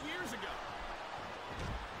said that years ago.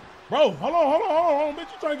 Bro, hold on,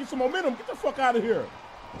 bitch. You trying to get some momentum. Get the fuck out of here.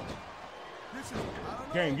 This is, I don't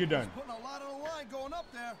know. Game, you're done. He's putting a lot on the line going up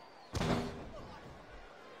there.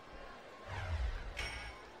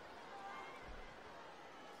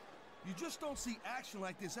 You just don't see action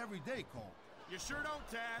like this every day, Cole. You sure don't,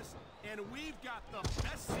 Taz. And we've got the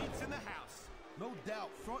best seats in the house. No doubt,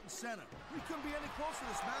 front and center. We couldn't be any closer to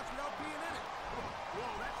this match without being in it.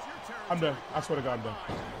 Whoa, that's your territory. I'm done. I swear to God, I'm done.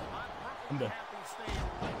 I'm done.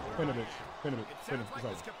 Right Finish it. Finish it. Finish it. It's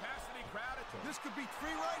over. capacity crowd. This could be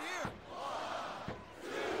 3 right here.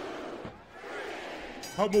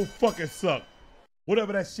 Her move fucking suck.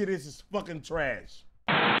 Whatever that shit is fucking trash.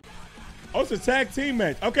 Oh, it's a tag team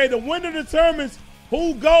match. Okay, the winner determines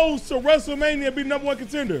who goes to WrestleMania and be #1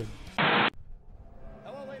 contender.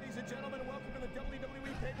 Hello, ladies and gentlemen. Welcome to the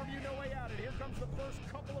comes the first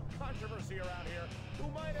couple of controversy around here. Who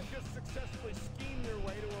might have just successfully schemed their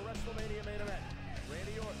way to a WrestleMania main event?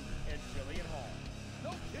 Randy Orton and Jillian Hall.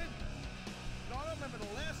 No kidding. No, I don't remember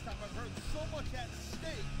the last time I've heard so much at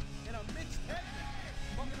stake in a mixed tag match.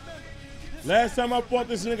 But remember, Last time I fought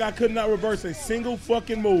this nigga, I could not reverse a single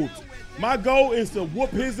fucking move. My goal is to whoop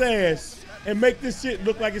his ass and make this shit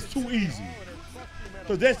look like it's too easy.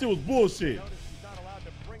 Cause that shit was bullshit.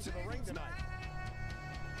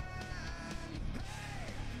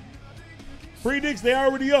 Predicts, they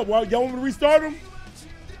already up. Y'all want me to restart them?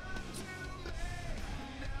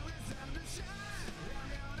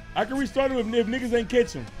 I can restart them if niggas ain't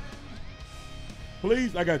catch them.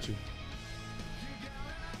 Please, I got you.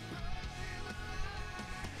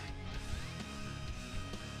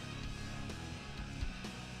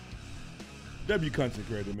 W content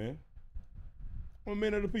creator, man. I'm a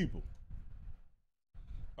man of the people.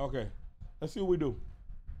 Okay, let's see what we do.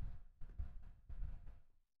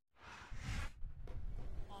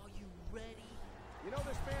 Are you ready? You know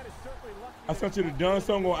this fan is certainly lucky. I sent you the done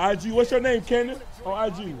song on IG. What's your name, Cannon? On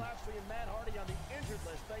IG. Lashley and Matt Hardy on the injured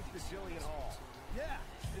list thanks to Jillian Hall. yeah,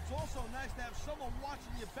 it's also nice to have someone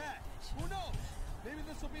watching your back. Who knows? Maybe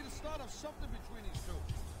this will be the start of something between these two.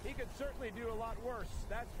 He could certainly do a lot worse,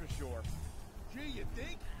 that's for sure. Gee, you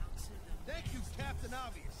think? Thank you, Captain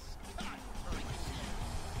Obvious. God,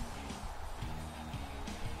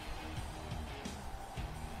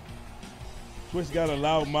 Twitch got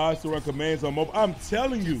allowed mods to run commands on mobile. I'm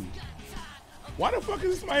telling you. Why the fuck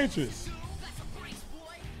is this my interest?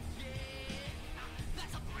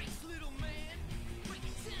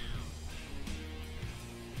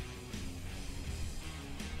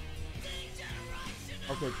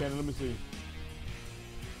 Okay, Cannon, let me see.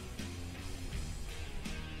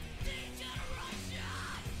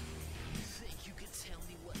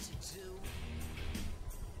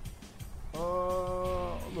 A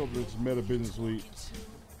little bit of Meta Business Suite.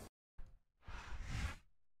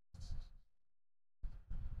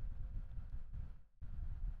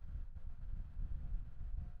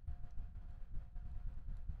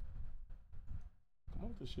 Come on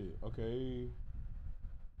with the shit. Okay.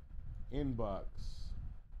 Inbox.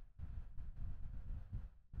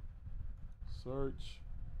 Search.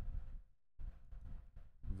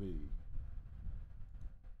 V.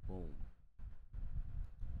 Boom.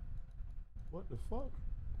 What the fuck?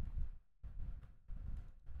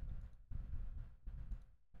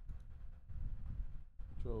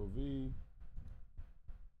 Control V.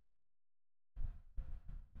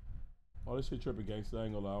 Oh, this shit tripping, gangsta. I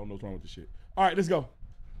ain't gonna lie. I don't know what's wrong with this shit. All right, let's go.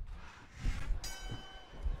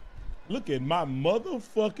 Look at my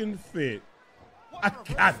motherfucking fit. I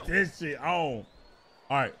got this shit on.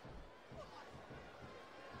 All right.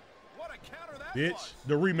 What a counter that Bitch, was.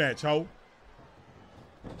 the rematch, ho.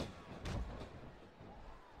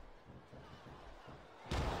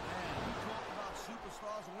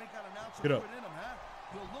 Get up.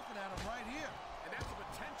 You're looking at him right here. And that's a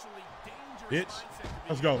potentially dangerous Bitch, mindset to be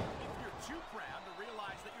let's go. in. If you're too proud to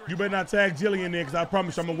realize that you're You better not tag Jillian in there, because I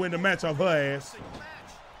promise you I'm going to win the match off her ass. Look,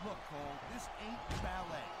 Cole, this ain't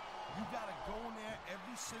ballet. You got to go in there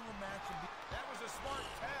every single match and be... That was a smart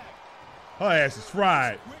tag. Her ass is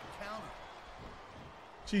fried. Quick counter.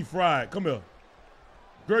 She fried. Come here.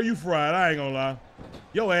 Girl, you fried. I ain't going to lie.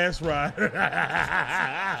 Your ass fried.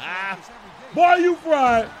 Boy, you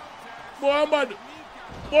fried. Boy, I'm about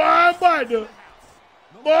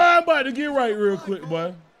to get right real quick,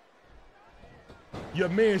 boy. Your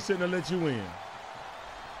man shouldn't have let you in.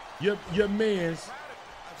 Your man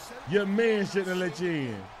shouldn't have let you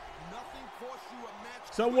in.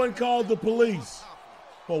 Someone called the police.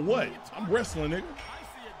 For what? I'm wrestling, nigga. I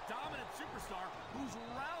see a dominant superstar who's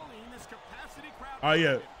rallying this capacity crowd. Oh,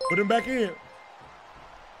 yeah. Put him back in.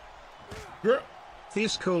 Girl.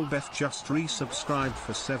 This Colbeth just resubscribed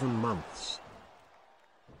for 7 months.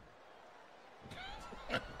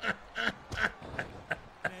 Man,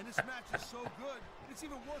 this match is so good. It's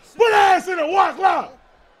even worse. Put her ass in the walk lock.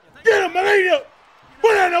 Get him, Melina.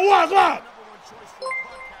 Put her in the walk lock.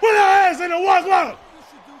 Put her ass in the walk lock.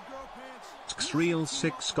 Real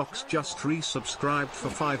 6 Cox just resubscribed for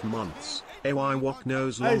 5 months. AY walk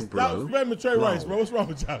nose long, Hey, bro. stop spamming Trey Rice, bro. What's wrong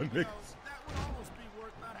with y'all niggas?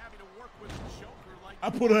 I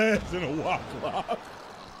put her ass in a walk lock.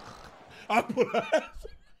 I put her ass.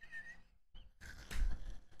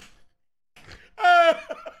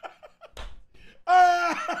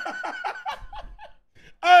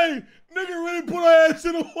 Hey, nigga really put her ass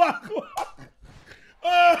in a walk lock.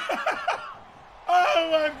 Oh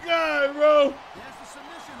my God, bro.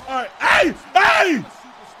 All right, hey!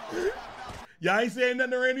 Y'all ain't saying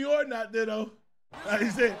nothing to Randy Orton out there, though. I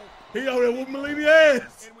ain't saying. He over there whooping Melini's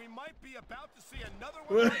ass. And we might be about to see another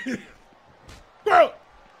one right here. Girl,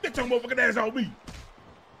 get your motherfucking ass on me.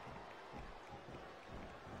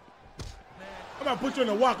 I'm gonna put you in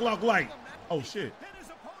the walk lock light. Oh shit.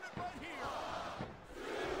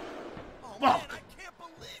 Oh, man, I can't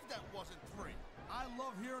believe that wasn't 3. I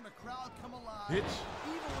love hearing the crowd come alive. Bitch.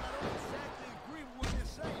 Even when I don't exactly agree with what you're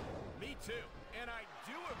saying. Me too. And I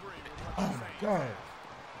do agree with what Oh you're my saying. God.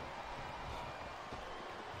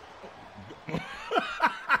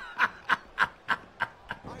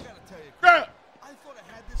 I gotta tell you, Girl, I thought I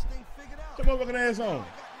had this thing figured out. get your motherfucking ass on.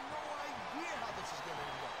 I got no idea how this is gonna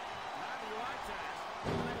end up. Neither do I, Taz.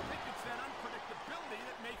 But I think it's that unpredictability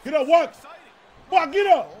that makes Get it up, so walk. exciting. Walk, get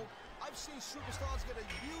up. I've seen superstars get a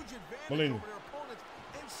huge advantage Melina. over their opponents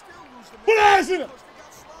and still lose the Put match ass in it. because they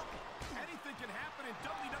got sloppy. Anything can happen in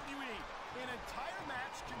WWE. An entire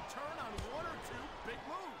match can turn on 1 or 2 big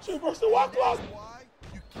moves. She burst the walk lock. That's why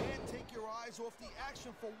you can't take your eyes off the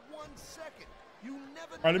action for 1 second. You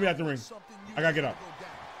never All right, let me know out the when ring. something I gotta get new up. is gonna go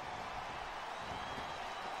down.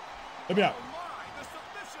 Let me out. Oh my, the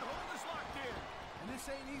submission hold is locked in. And this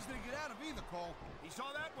ain't easy to get out of either, Cole. He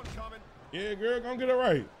saw that one coming. Yeah, girl, gonna get it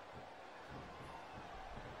right.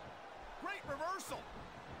 Great reversal.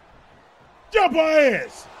 Jump her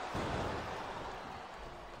ass.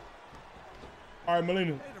 All right,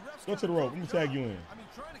 Melina, Hey, the ref's go to the got a rope. Let me tough tag job. you in. I mean,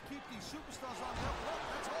 trying to keep these superstars on that rope,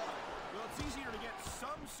 that's hard. Well, it's easier to get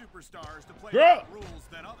some superstars to play Girl. by the rules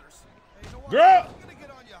than others. Hey, you know what? Girl. I'm gonna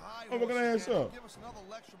get on your high Oh, we're horse gonna again ass up. and give us another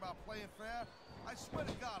lecture about playing fair. I swear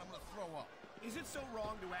to God, I'm gonna throw up. Is it so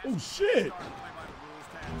wrong to ask Oh, a shit. superstar to play by the rules,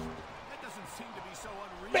 Taz? That doesn't seem to be so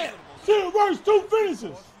Bam. unreasonable. See the reverse, 2 Of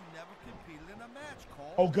finishes. course, you never competed in a match,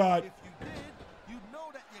 Cole. Oh, God. If you did, you'd know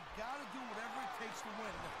that you gotta do whatever it takes to win.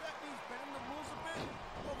 And if that means bending the rules a bit,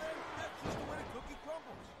 well then, that's just the way the cookie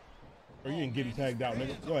crumbles. Or you ain't getting tagged out,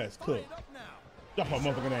 nigga. Your ass cooked. Fired up now. Jump my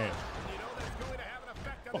motherfucking ass. You know that's going to have an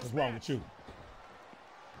effect on What this is wrong match. with you?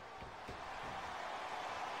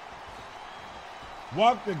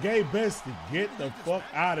 Walk the gay bestie. Get the fuck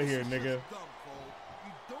out of here, nigga. Dumb, Cole.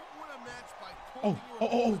 You don't win a match by Oh, taunting your oh,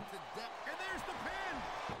 oh, opponent to death. And there's the pin.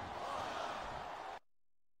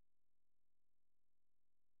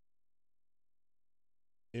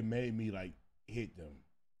 It made me like hit them.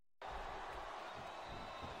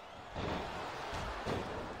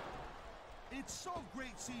 It's so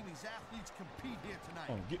great seeing these athletes compete here tonight.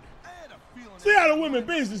 Oh, get. I had a feeling See how the women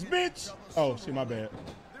business, bitch. Oh, shit, my bad.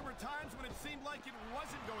 There were times when it seemed like it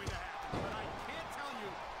wasn't going to happen, but I can't tell you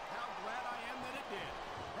how glad I am that it did.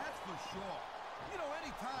 That's for sure. You know,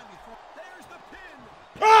 anytime you throw... There's the pin.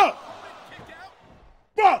 Oh! Opponent kicked out.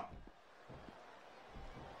 Fuck!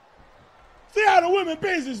 See how the women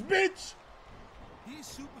business, bitch. These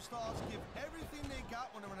superstars give everything they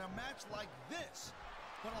got when they're in a match like this.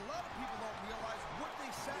 But a lot of people don't realize what they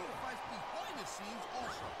sacrifice behind the scenes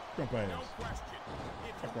also. Jump No ass. question.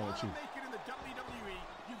 If you What's wrong with want to you? make it in the WWE,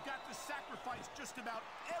 you've got to sacrifice just about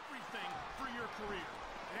everything for your career.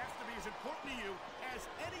 It has to be as important to you as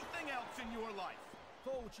anything else in your life.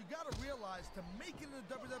 So what you got to realize, to make it in the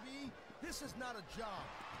WWE, this is not a job.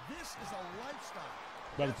 This is a lifestyle.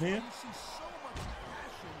 About a That's why 10? you see so much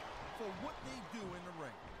passion for what they do in the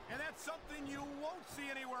ring. And that's something you won't see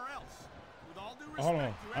anywhere else. With all due Hold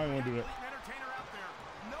on. respect to I don't every wanna do that. athlete and entertainer out there,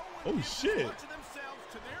 no one Oh, gives shit. as much of themselves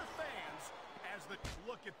to their fans as the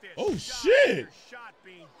look at this. Oh, Shot shit. after shot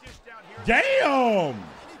being dished out here. Damn!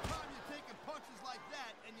 Anytime you're taking punches like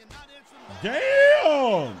that and you're not answering back,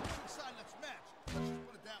 Damn! inside next match. Let's just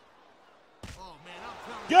put it that way. Oh man, I'm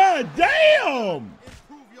telling you. God damn!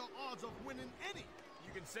 Improve your odds of winning any.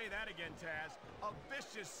 You can say that again, Taz. A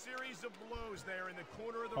vicious series of blows there in the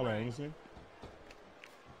corner of the Hold on, let ring. me see.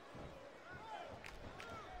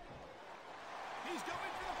 He's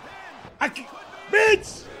going for the pin. I can,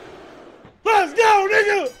 bitch! Let's go,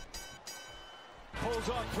 nigga! Pulls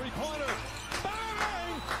on three-pointer.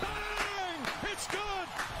 Bang! Bang! It's good!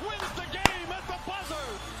 Wins the game at the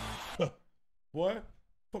buzzer! Boy,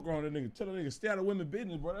 fuck around that nigga. Tell that nigga stay out of women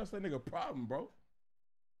business, bro. That's that nigga problem, bro.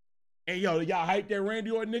 Hey, yo, y'all hype that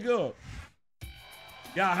Randy Orton nigga up.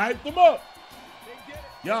 Y'all hyped him up.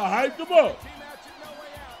 Y'all hyped him up.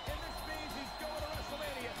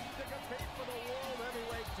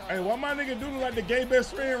 Hey, why my nigga doing like the gay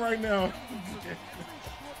best friend right now?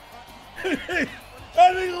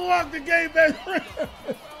 That nigga walk the gay best friend.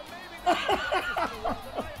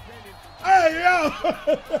 Hey, yo.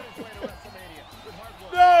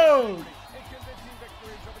 No.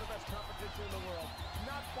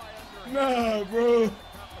 Nah, bro.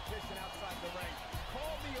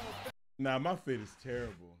 Nah, my fit is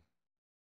terrible.